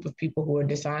 that group of people who are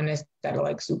dishonest, that are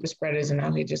like super spreaders and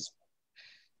out here just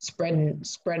spreading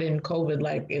COVID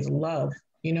like it's love.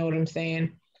 You know what I'm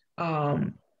saying?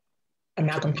 I'm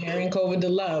not comparing COVID to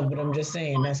love, but I'm just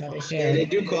saying that's how they share. Yeah, they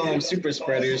do call them super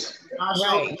spreaders.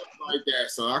 Right. Like that,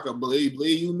 so I can believe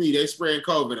you me, they spreading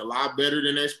COVID a lot better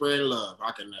than they spreading love.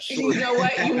 I can assure you. You know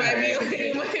what? You might be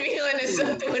on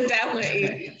something with that one.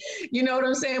 You know what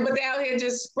I'm saying? But they're out here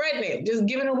just spreading it, just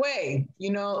giving away,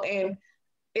 and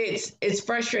it's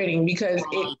frustrating because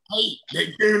they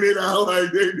giving it out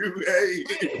like they do.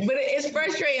 But it's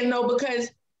frustrating though, because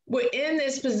we're in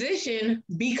this position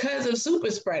because of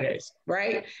super spreaders,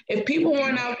 right? If people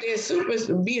weren't out there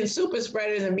being super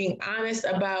spreaders and being honest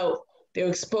about their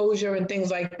exposure and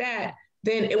things like that,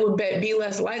 then it would be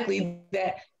less likely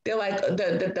that they're like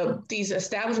these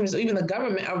establishments, or even the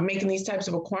government, are making these types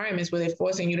of requirements where they're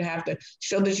forcing you to have to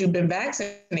show that you've been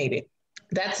vaccinated.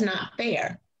 That's not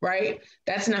fair, right?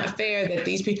 That's not fair that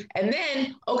these people, and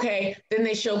then, okay, then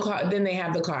they show card, then they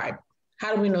have the card.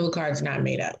 How do we know the card's not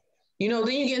made up? You know,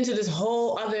 then you get into this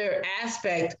whole other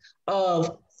aspect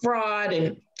of fraud.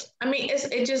 And I mean,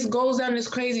 it just goes down this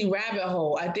crazy rabbit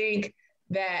hole. I think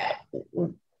that,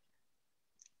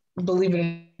 believe it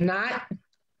or not,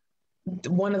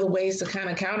 one of the ways to kind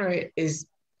of counter it is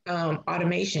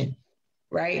automation,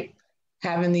 right?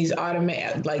 Having these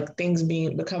automate, like things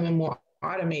becoming more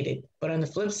automated. But on the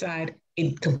flip side,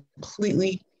 it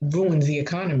completely ruins the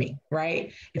economy,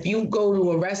 right? If you go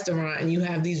to a restaurant and you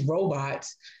have these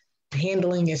robots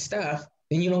handling your stuff,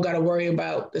 then you don't got to worry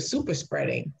about the super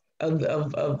spreading of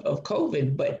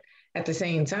COVID. But at the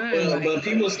same time, well, but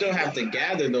people still have to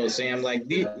gather though, Sam. Like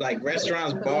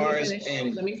restaurants, bars,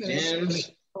 and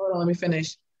gyms. Hold on, let me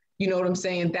finish. You know what I'm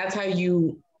saying? That's how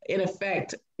you, in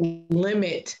effect,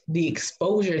 limit the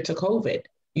exposure to COVID.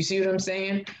 You see what I'm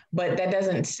saying? But that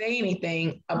doesn't say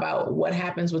anything about what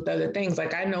happens with other things.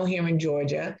 Like I know here in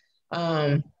Georgia,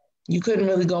 you couldn't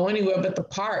really go anywhere but the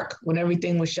park when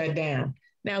everything was shut down.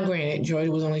 Now, granted,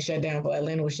 Georgia was only shut down for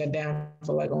Atlanta was shut down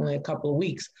for like only a couple of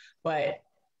weeks, but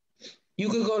you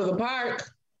could go to the park,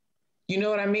 you know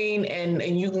what I mean?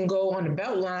 And you can go on the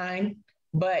Beltline,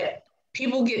 but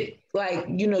people get like,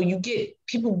 you know,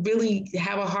 people really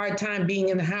have a hard time being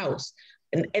in the house.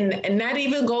 And that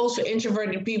even goes for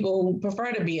introverted people who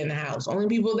prefer to be in the house. Only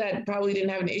people that probably didn't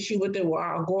have an issue with it were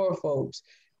agoraphobes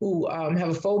who have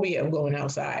a phobia of going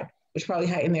outside, which probably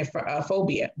heighten their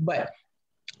phobia. But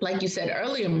like you said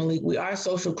earlier, Malik, we are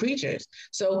social creatures.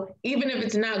 So even if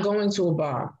it's not going to a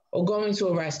bar or going to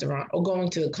a restaurant or going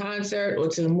to a concert or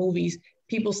to the movies,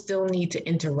 people still need to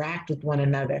interact with one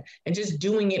another. And just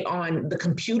doing it on the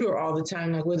computer all the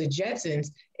time, like we're the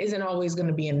Jetsons, isn't always going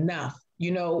to be enough.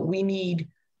 You know, we need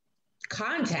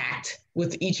contact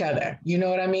with each other. You know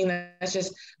what I mean? That's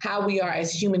just how we are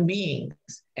as human beings.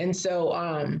 And so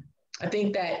I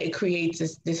think that it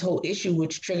creates this whole issue,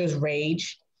 which triggers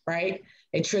rage, right?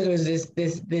 It triggers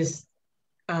this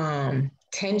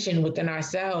tension within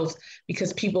ourselves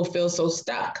because people feel so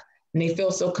stuck and they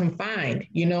feel so confined,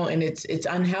 you know, and it's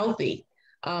unhealthy.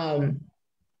 I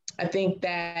think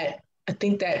that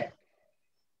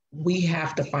we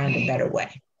have to find a better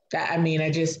way.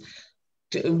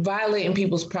 Violating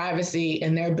people's privacy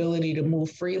and their ability to move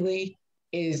freely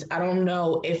is, I don't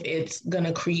know if it's going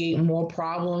to create more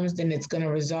problems than it's going to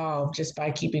resolve just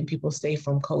by keeping people safe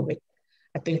from COVID.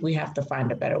 I think we have to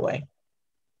find a better way.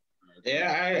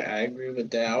 Yeah, I agree with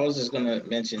that. I was just going to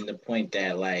mention the point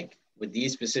that, like, with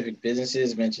these specific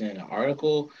businesses mentioned in the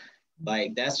article,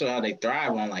 like, that's how they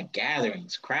thrive on, like,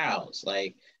 gatherings, crowds.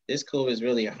 Like, this COVID is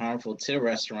really harmful to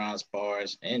restaurants,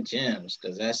 bars, and gyms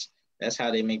because that's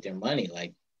how they make their money.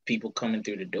 Like, people coming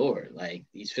through the door, like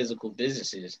these physical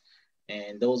businesses.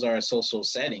 And those are social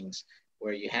settings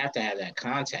where you have to have that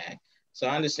contact. So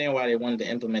I understand why they wanted to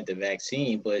implement the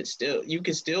vaccine, but still, you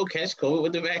can still catch COVID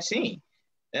with the vaccine.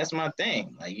 That's my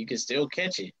thing. Like, you can still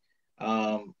catch it.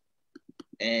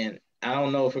 And I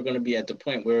don't know if we're going to be at the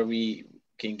point where we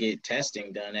can get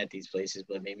testing done at these places,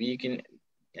 but maybe you can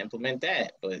implement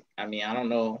that. But I mean, I don't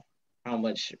know how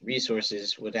much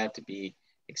resources would have to be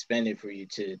expended for you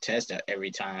to test out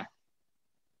every time,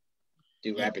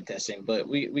 do rapid testing. But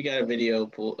we got a video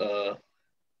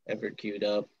ever queued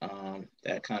up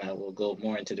that kind of will go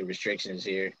more into the restrictions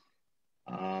here.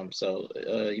 So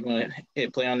you want to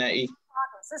hit play on that, E?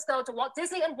 Cisco to Walt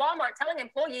Disney and Walmart telling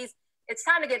employees it's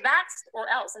time to get vaxxed or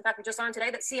else. In fact, we just learned today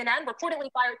that CNN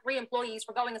reportedly fired 3 employees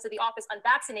for going into the office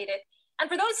unvaccinated. And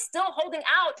for those still holding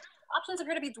out, options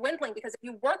appear to be dwindling because if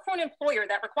you work for an employer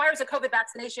that requires a COVID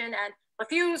vaccination and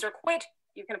refuse or quit,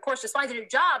 you can, of course, just find a new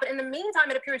job. But in the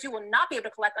meantime, it appears you will not be able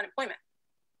to collect unemployment.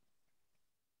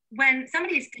 When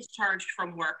somebody is discharged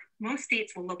from work, most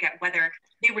states will look at whether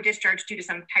they were discharged due to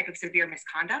some type of severe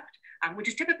misconduct, which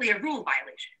is typically a rule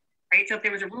violation, right? So if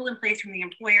there was a rule in place from the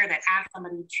employer that asked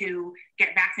somebody to get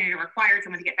vaccinated or required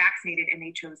someone to get vaccinated and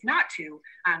they chose not to,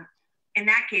 in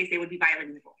that case, they would be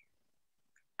violating the rule.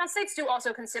 Now, states do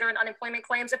also consider in unemployment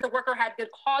claims if the worker had good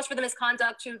cause for the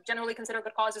misconduct, to generally consider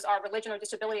good causes are religion or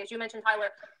disability, as you mentioned, Tyler.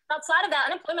 Outside of that,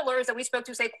 unemployment lawyers that we spoke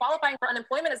to say qualifying for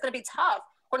unemployment is going to be tough.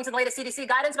 According to the latest CDC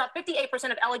guidance, about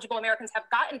 58% of eligible Americans have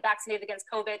gotten vaccinated against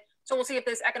COVID. So we'll see if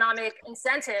this economic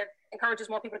incentive encourages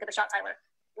more people to get the shot, Tyler.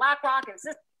 BlackRock and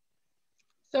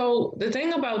So the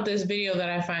thing about this video that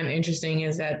I find interesting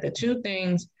is that the two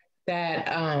things that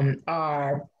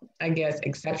are, I guess,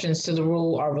 exceptions to the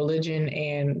rule are religion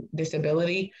and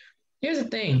disability. Here's the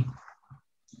thing.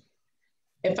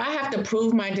 if I have to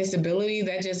prove my disability,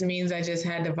 that just means I just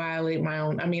had to violate my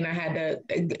own. I mean,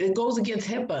 it goes against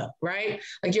HIPAA, right?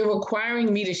 Like you're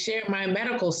requiring me to share my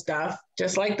medical stuff,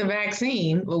 just like the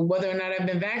vaccine, whether or not I've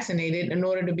been vaccinated, in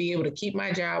order to be able to keep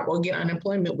my job or get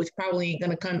unemployment, which probably ain't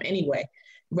going to come anyway,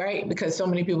 right? Because so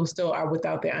many people still are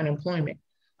without their unemployment.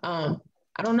 I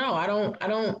don't know. I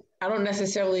don't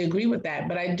necessarily agree with that,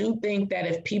 but I do think that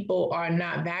if people are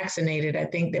not vaccinated, I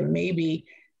think that maybe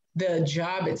the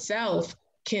job itself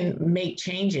can make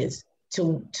changes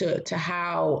to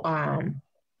how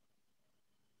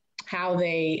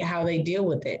they deal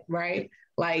with it, right?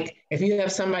 Like if you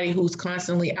have somebody who's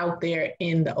constantly out there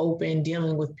in the open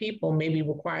dealing with people, maybe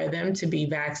require them to be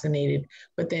vaccinated,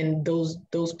 but then those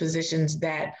positions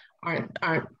that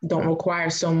don't require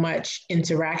so much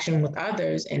interaction with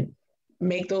others, and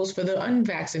make those for the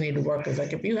unvaccinated workers.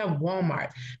 Like if you have Walmart,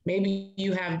 maybe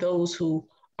you have those who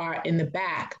are in the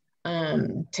back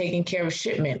taking care of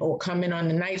shipment or come in on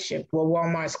the night shift where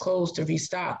Walmart's closed to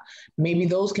restock. Maybe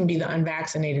those can be the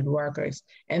unvaccinated workers.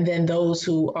 And then those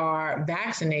who are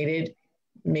vaccinated,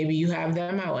 maybe you have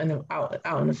them out in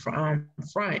the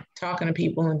front talking to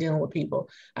people and dealing with people.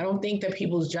 I don't think that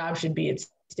people's jobs should be at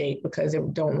stake because they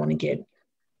don't want to get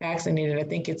vaccinated. I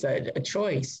think it's a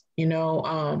choice, you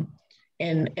know.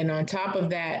 And on top of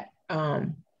that,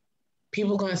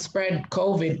 people are going to spread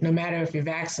COVID no matter if you're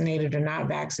vaccinated or not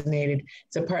vaccinated.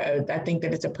 I think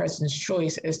that it's a person's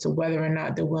choice as to whether or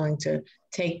not they're willing to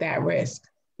take that risk.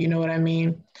 You know what I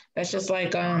mean? That's just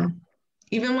like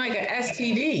even like an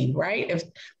STD, right? If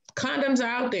condoms are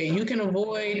out there, you can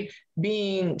avoid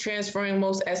transferring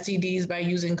most STDs by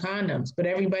using condoms, but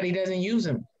everybody doesn't use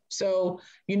them. So,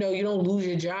 you know, you don't lose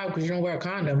your job because you don't wear a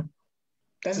condom.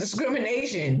 That's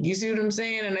discrimination. You see what I'm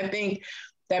saying? And I think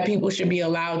that people should be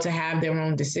allowed to have their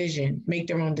own decision, make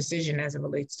their own decision as it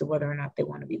relates to whether or not they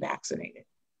want to be vaccinated.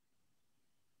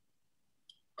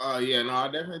 Yeah, no,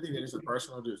 I definitely think it's a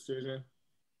personal decision.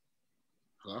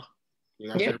 Hello?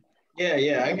 Yeah, I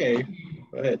get you.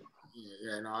 Go ahead.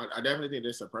 Yeah, no, I definitely think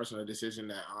it's a personal decision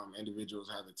that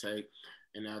individuals have to take.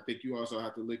 And I think you also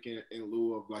have to look in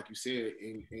lieu of, like you said,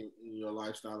 in your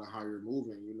lifestyle and how you're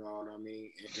moving, you know what I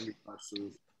mean? In regards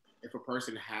to if a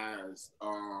person has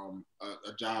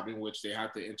a job in which they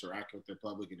have to interact with the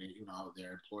public and, you know,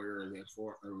 their employer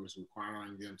is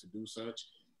requiring them to do such,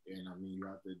 and I mean, you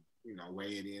have to, you know,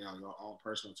 weigh it in on your own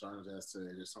personal terms as to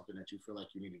is it something that you feel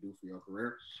like you need to do for your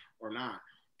career or not.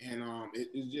 And it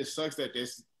just sucks that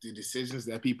that's the decisions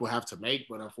that people have to make,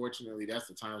 but unfortunately, that's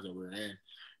the times that we're in.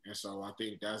 And so I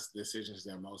think that's decisions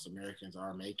that most Americans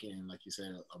are making. And like you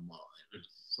said,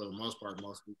 for the most part,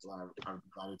 most people are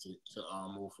decided to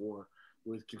move forward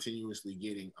with continuously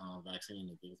getting vaccine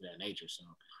and things of that nature. So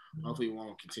hopefully it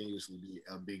won't continuously be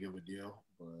a big of a deal.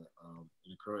 But in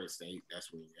the current state,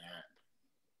 that's where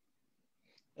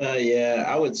we're at. Yeah,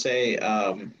 I would say,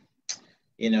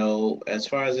 you know, as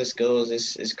far as this goes,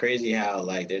 it's crazy how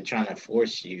like they're trying to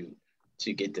force you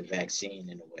to get the vaccine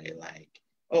in a way. Like,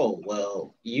 oh,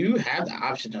 well, you have the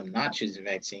option of not choosing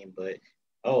vaccine, but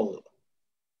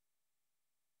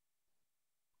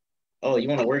you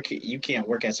want to work, you can't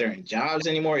work at certain jobs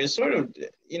anymore. It's sort of,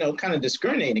 you know, kind of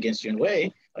discriminating against you in a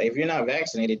way. Like if you're not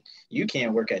vaccinated, you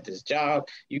can't work at this job,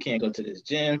 you can't go to this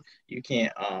gym, you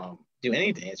can't do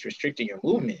anything. It's restricting your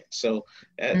movement. So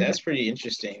that's pretty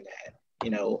interesting that, you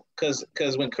know, because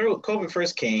when COVID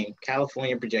first came,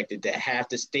 California projected that half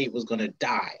the state was going to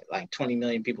die, like 20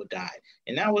 million people died.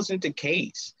 And that wasn't the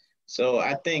case. So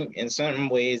I think in some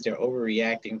ways they're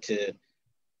overreacting to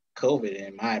COVID,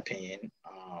 in my opinion.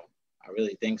 I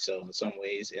really think so in some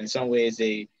ways. In some ways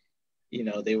they, you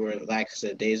know, they were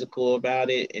lackadaisical about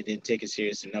it. It didn't take it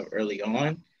serious enough early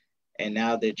on. And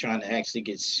now they're trying to actually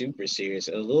get super serious,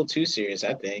 a little too serious,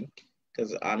 I think.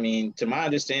 Because, I mean, to my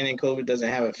understanding, COVID doesn't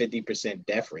have a 50%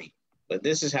 death rate. But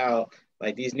this is how,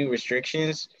 like, these new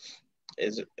restrictions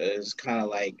is kind of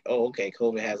like, oh, okay,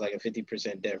 COVID has like a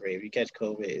 50% death rate. If you catch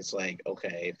COVID, it's like,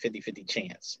 okay, 50-50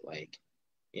 chance. Like,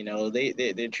 you know,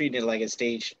 they're treating it like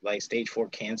stage 4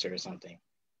 cancer or something.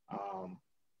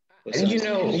 You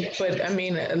know, but I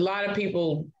mean, a lot of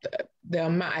people,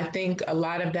 I think a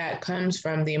lot of that comes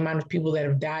from the amount of people that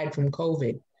have died from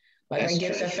COVID. Like I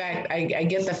get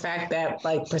the fact that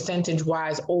like percentage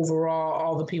wise overall,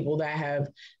 all the people that have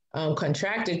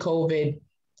contracted COVID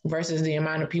versus the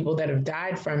amount of people that have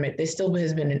died from it, there still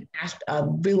has been a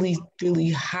really,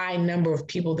 really high number of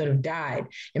people that have died.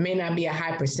 It may not be a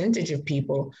high percentage of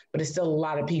people, but it's still a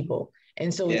lot of people.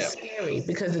 And so it's scary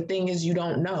because the thing is, you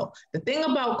don't know. The thing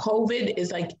about COVID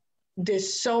is like,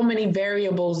 there's so many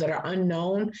variables that are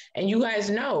unknown. And you guys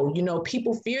know,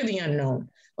 people fear the unknown.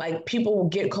 Like people will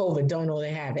get COVID, don't know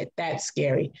they have it. That's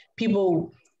scary.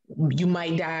 People, you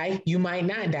might die, you might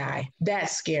not die.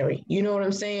 That's scary. You know what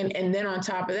I'm saying? And then on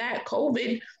top of that,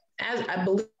 COVID, as I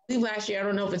believe last year, I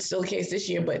don't know if it's still the case this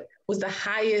year, but was the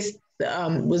highest,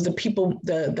 was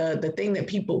the thing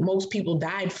that most people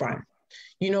died from.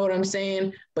 You know what I'm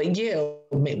saying? But yeah,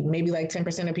 maybe like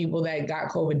 10% of people that got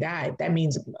COVID died. That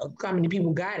means how many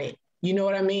people got it? You know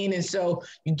what I mean? And so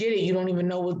you get it, you don't even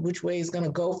know which way it's going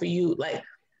to go for you. Like,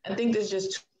 I think there's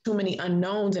just too many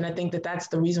unknowns. And I think that that's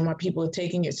the reason why people are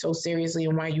taking it so seriously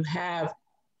and why you have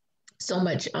so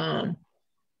much,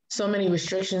 so many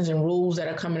restrictions and rules that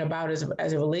are coming about as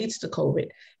it relates to COVID.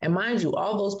 And mind you,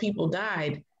 all those people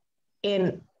died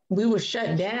and we were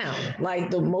shut down.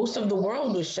 Like most of the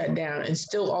world was shut down and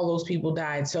still all those people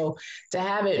died. So to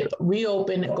have it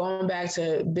reopen, going back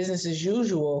to business as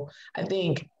usual, I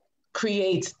think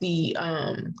creates the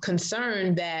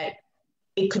concern that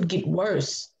it could get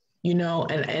worse,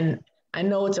 and I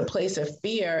know it's a place of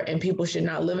fear and people should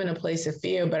not live in a place of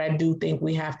fear, but I do think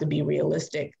we have to be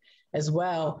realistic as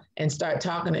well and start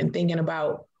talking and thinking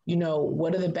about,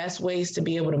 what are the best ways to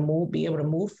be able to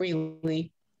move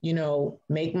freely,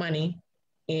 make money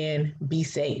and be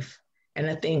safe. And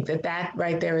I think that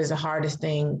right there is the hardest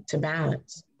thing to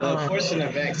balance. Forcing a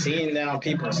vaccine down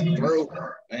people's throat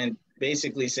and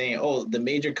basically saying, oh, the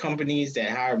major companies that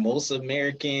hire most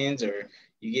Americans or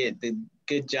you get the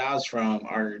good jobs from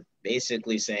are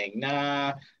basically saying,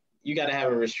 nah, you got to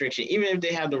have a restriction. Even if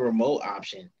they have the remote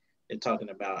option, they're talking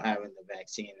about having the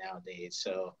vaccine nowadays.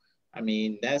 So, I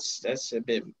mean, that's a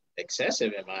bit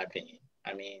excessive in my opinion.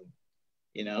 I mean,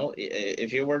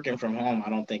 if you're working from home, I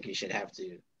don't think you should have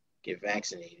to get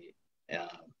vaccinated.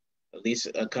 At least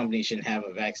a company shouldn't have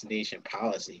a vaccination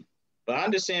policy. But I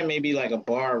understand maybe like a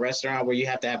bar or restaurant where you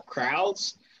have to have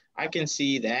crowds. I can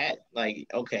see that. Like,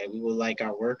 okay, we would like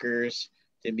our workers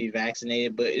to be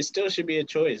vaccinated, but it still should be a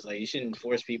choice. Like, you shouldn't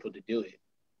force people to do it.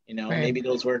 Right. Maybe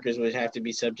those workers would have to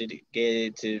be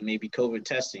subjugated to maybe COVID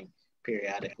testing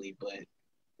periodically, but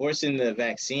forcing the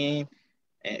vaccine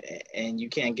and you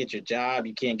can't get your job,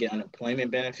 you can't get unemployment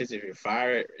benefits if you're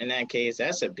fired. In that case,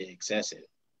 that's a bit excessive.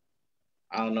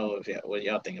 I don't know what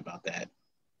y'all think about that.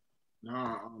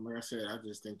 No, like I said, I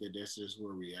just think that that's just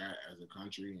where we at as a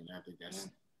country, and I think that's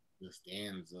the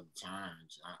stands of the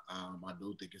times. I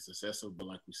do think it's excessive, but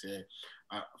like we said,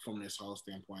 from this whole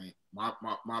standpoint, my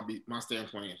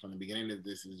standpoint from the beginning of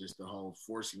this is just the whole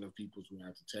forcing of people to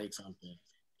have to take something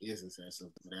is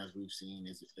excessive. But as we've seen,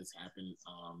 it's happened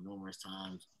numerous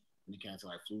times when it comes to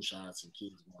like flu shots and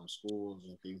kids going to schools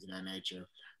and things of that nature.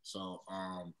 So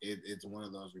it's one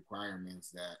of those requirements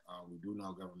that we do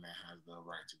know government has the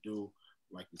right to do,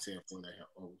 like we said, for the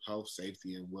health,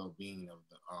 safety, and well-being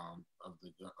of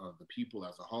the people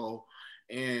as a whole.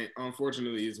 And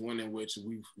unfortunately, it's one in which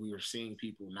we are seeing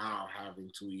people now having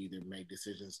to either make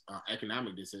decisions,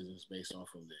 economic decisions, based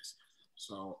off of this.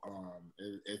 So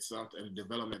it's something, a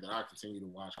development that I continue to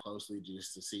watch closely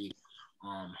just to see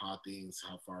how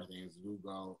far things do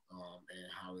go, and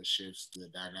how it shifts the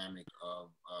dynamic of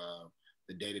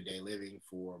the day-to-day living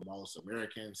for most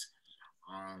Americans,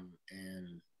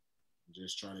 and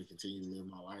just trying to continue to live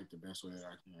my life the best way that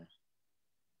I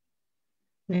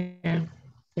can.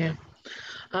 Yeah.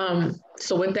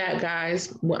 So with that,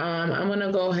 guys, I'm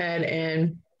gonna go ahead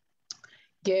and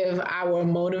give our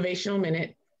motivational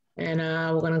minute. And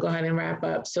we're going to go ahead and wrap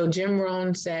up. So Jim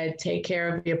Rohn said, take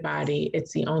care of your body.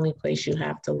 It's the only place you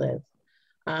have to live.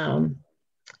 And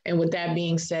with that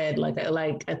being said, like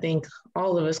I think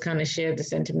all of us kind of shared the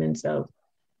sentiments of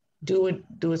do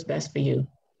what's best for you.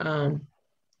 And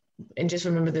just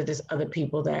remember that there's other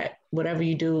people that whatever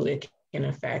you do, it can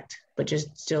affect, but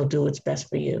just still do what's best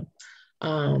for you.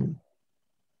 I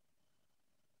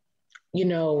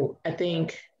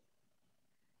think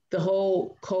the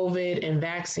whole COVID and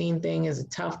vaccine thing is a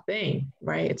tough thing,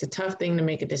 right? It's a tough thing to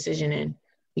make a decision in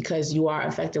because you are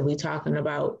effectively talking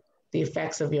about the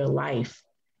effects of your life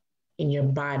in your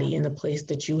body, in the place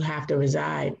that you have to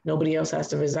reside. Nobody else has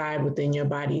to reside within your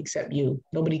body except you.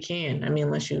 Nobody can. I mean,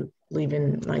 unless you believe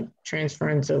in like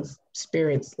transference of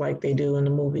spirits like they do in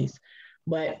the movies.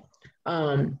 But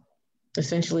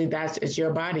essentially it's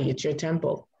your body, it's your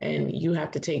temple, and you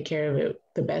have to take care of it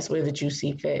the best way that you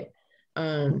see fit.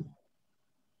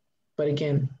 But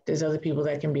again, there's other people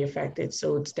that can be affected.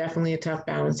 So it's definitely a tough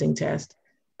balancing test,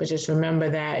 but just remember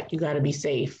that you got to be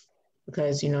safe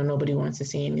because, nobody wants to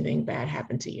see anything bad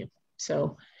happen to you.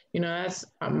 So, that's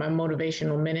my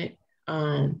motivational minute.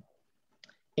 And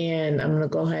I'm going to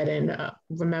go ahead and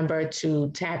remember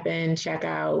to tap in, check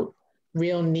out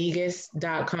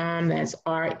realnegus.com. That's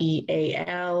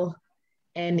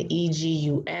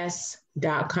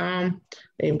REALNEGUS.com.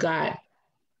 They've got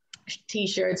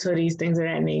t-shirts, hoodies, things of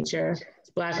that nature.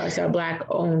 It's our Black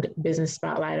owned business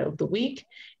spotlight of the week.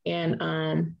 And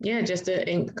just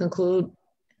to conclude,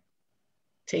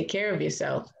 take care of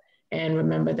yourself. And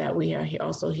remember that we are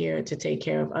also here to take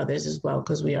care of others as well,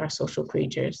 because we are social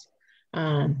creatures.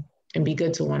 And be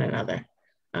good to one another.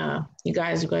 You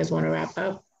guys want to wrap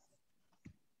up?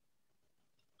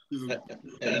 You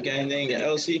got anything,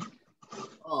 Elsie?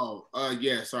 Oh,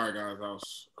 yeah. Sorry, guys. I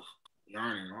was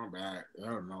yarning. I'm back. I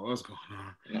don't know what's going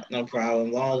on. No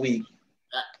problem. Long week.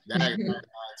 That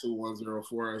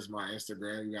 2104 is my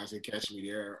Instagram. You guys can catch me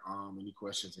there. Any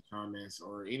questions or comments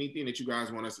or anything that you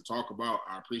guys want us to talk about,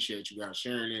 I appreciate you guys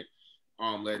sharing it.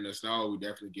 Letting us know. We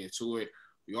definitely get to it.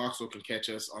 You also can catch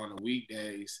us on the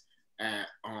weekdays at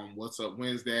What's Up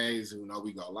Wednesdays. You know,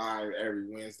 we go live every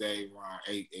Wednesday around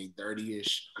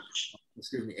 8:30ish.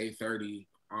 8:30.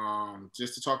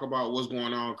 Just to talk about what's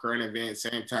going on, current events,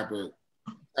 same type of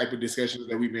discussions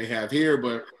that we may have here,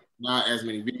 but not as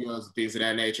many videos and things of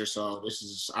that nature. So this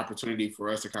is an opportunity for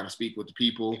us to kind of speak with the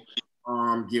people.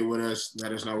 Get with us,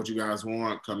 let us know what you guys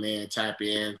want. Come in, tap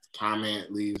in,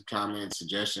 comment, leave comments,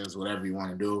 suggestions, whatever you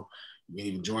want to do. You can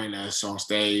even join us on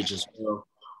stage as well.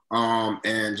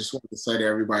 And just wanted to say to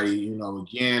everybody,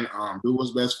 again, do what's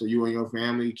best for you and your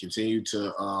family. Continue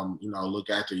to,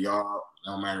 look after y'all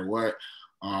no matter what.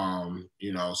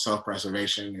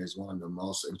 Self-preservation is one of the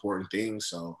most important things.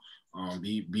 So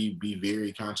be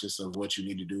very conscious of what you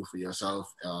need to do for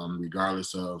yourself,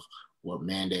 regardless of what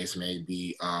mandates may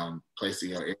be placed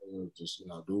in your area. Just,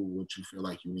 do what you feel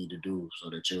like you need to do so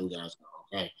that you guys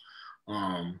are okay.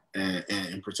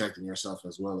 And protecting yourself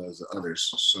as well as others.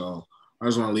 So I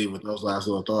just want to leave with those last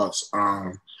little thoughts.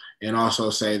 And also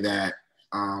say that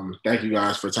thank you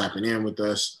guys for tapping in with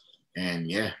us. And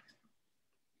yeah.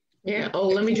 Yeah. Oh,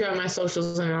 let me drop my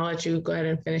socials and I'll let you go ahead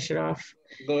and finish it off.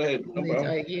 Go ahead. No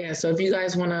problem. So if you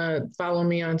guys want to follow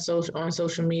me on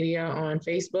social media, on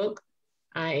Facebook,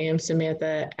 I am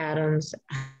Samantha Adams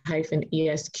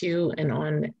 -ESQ, and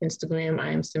on Instagram, I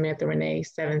am Samantha Renee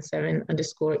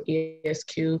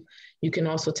 77_ESQ. You can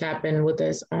also tap in with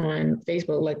us on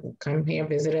Facebook, like come here,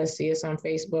 visit us, see us on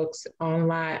Facebook,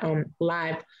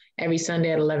 live every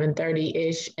Sunday at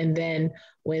 11:30-ish, and then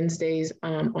Wednesdays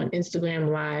on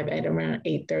Instagram live at around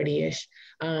 8:30-ish.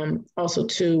 Also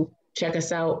to check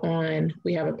us out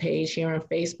we have a page here on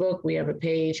Facebook, we have a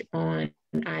page on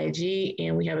IG,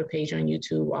 and we have a page on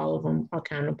YouTube. All of them are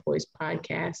Counterpoise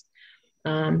Podcast.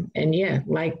 And yeah,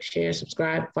 like, share,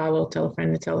 subscribe, follow, tell a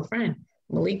friend to tell a friend.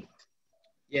 Malik?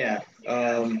 Yeah,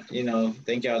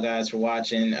 thank y'all guys for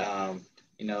watching.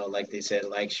 Like they said,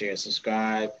 like, share,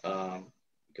 subscribe. You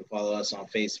can follow us on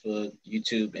Facebook,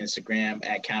 YouTube, Instagram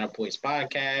at Counterpoise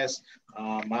Podcast.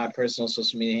 My personal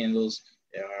social media handles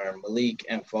are Malik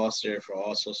M. Foster for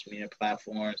all social media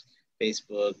platforms.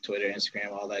 Facebook, Twitter,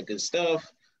 Instagram, all that good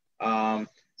stuff. So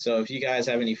if you guys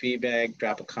have any feedback,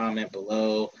 drop a comment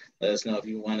below. Let us know if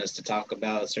you want us to talk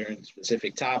about a certain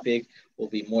specific topic. We'll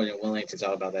be more than willing to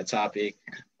talk about that topic.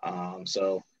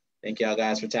 So thank y'all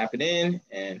guys for tapping in,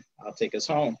 and I'll take us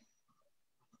home.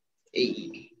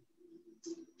 Hey.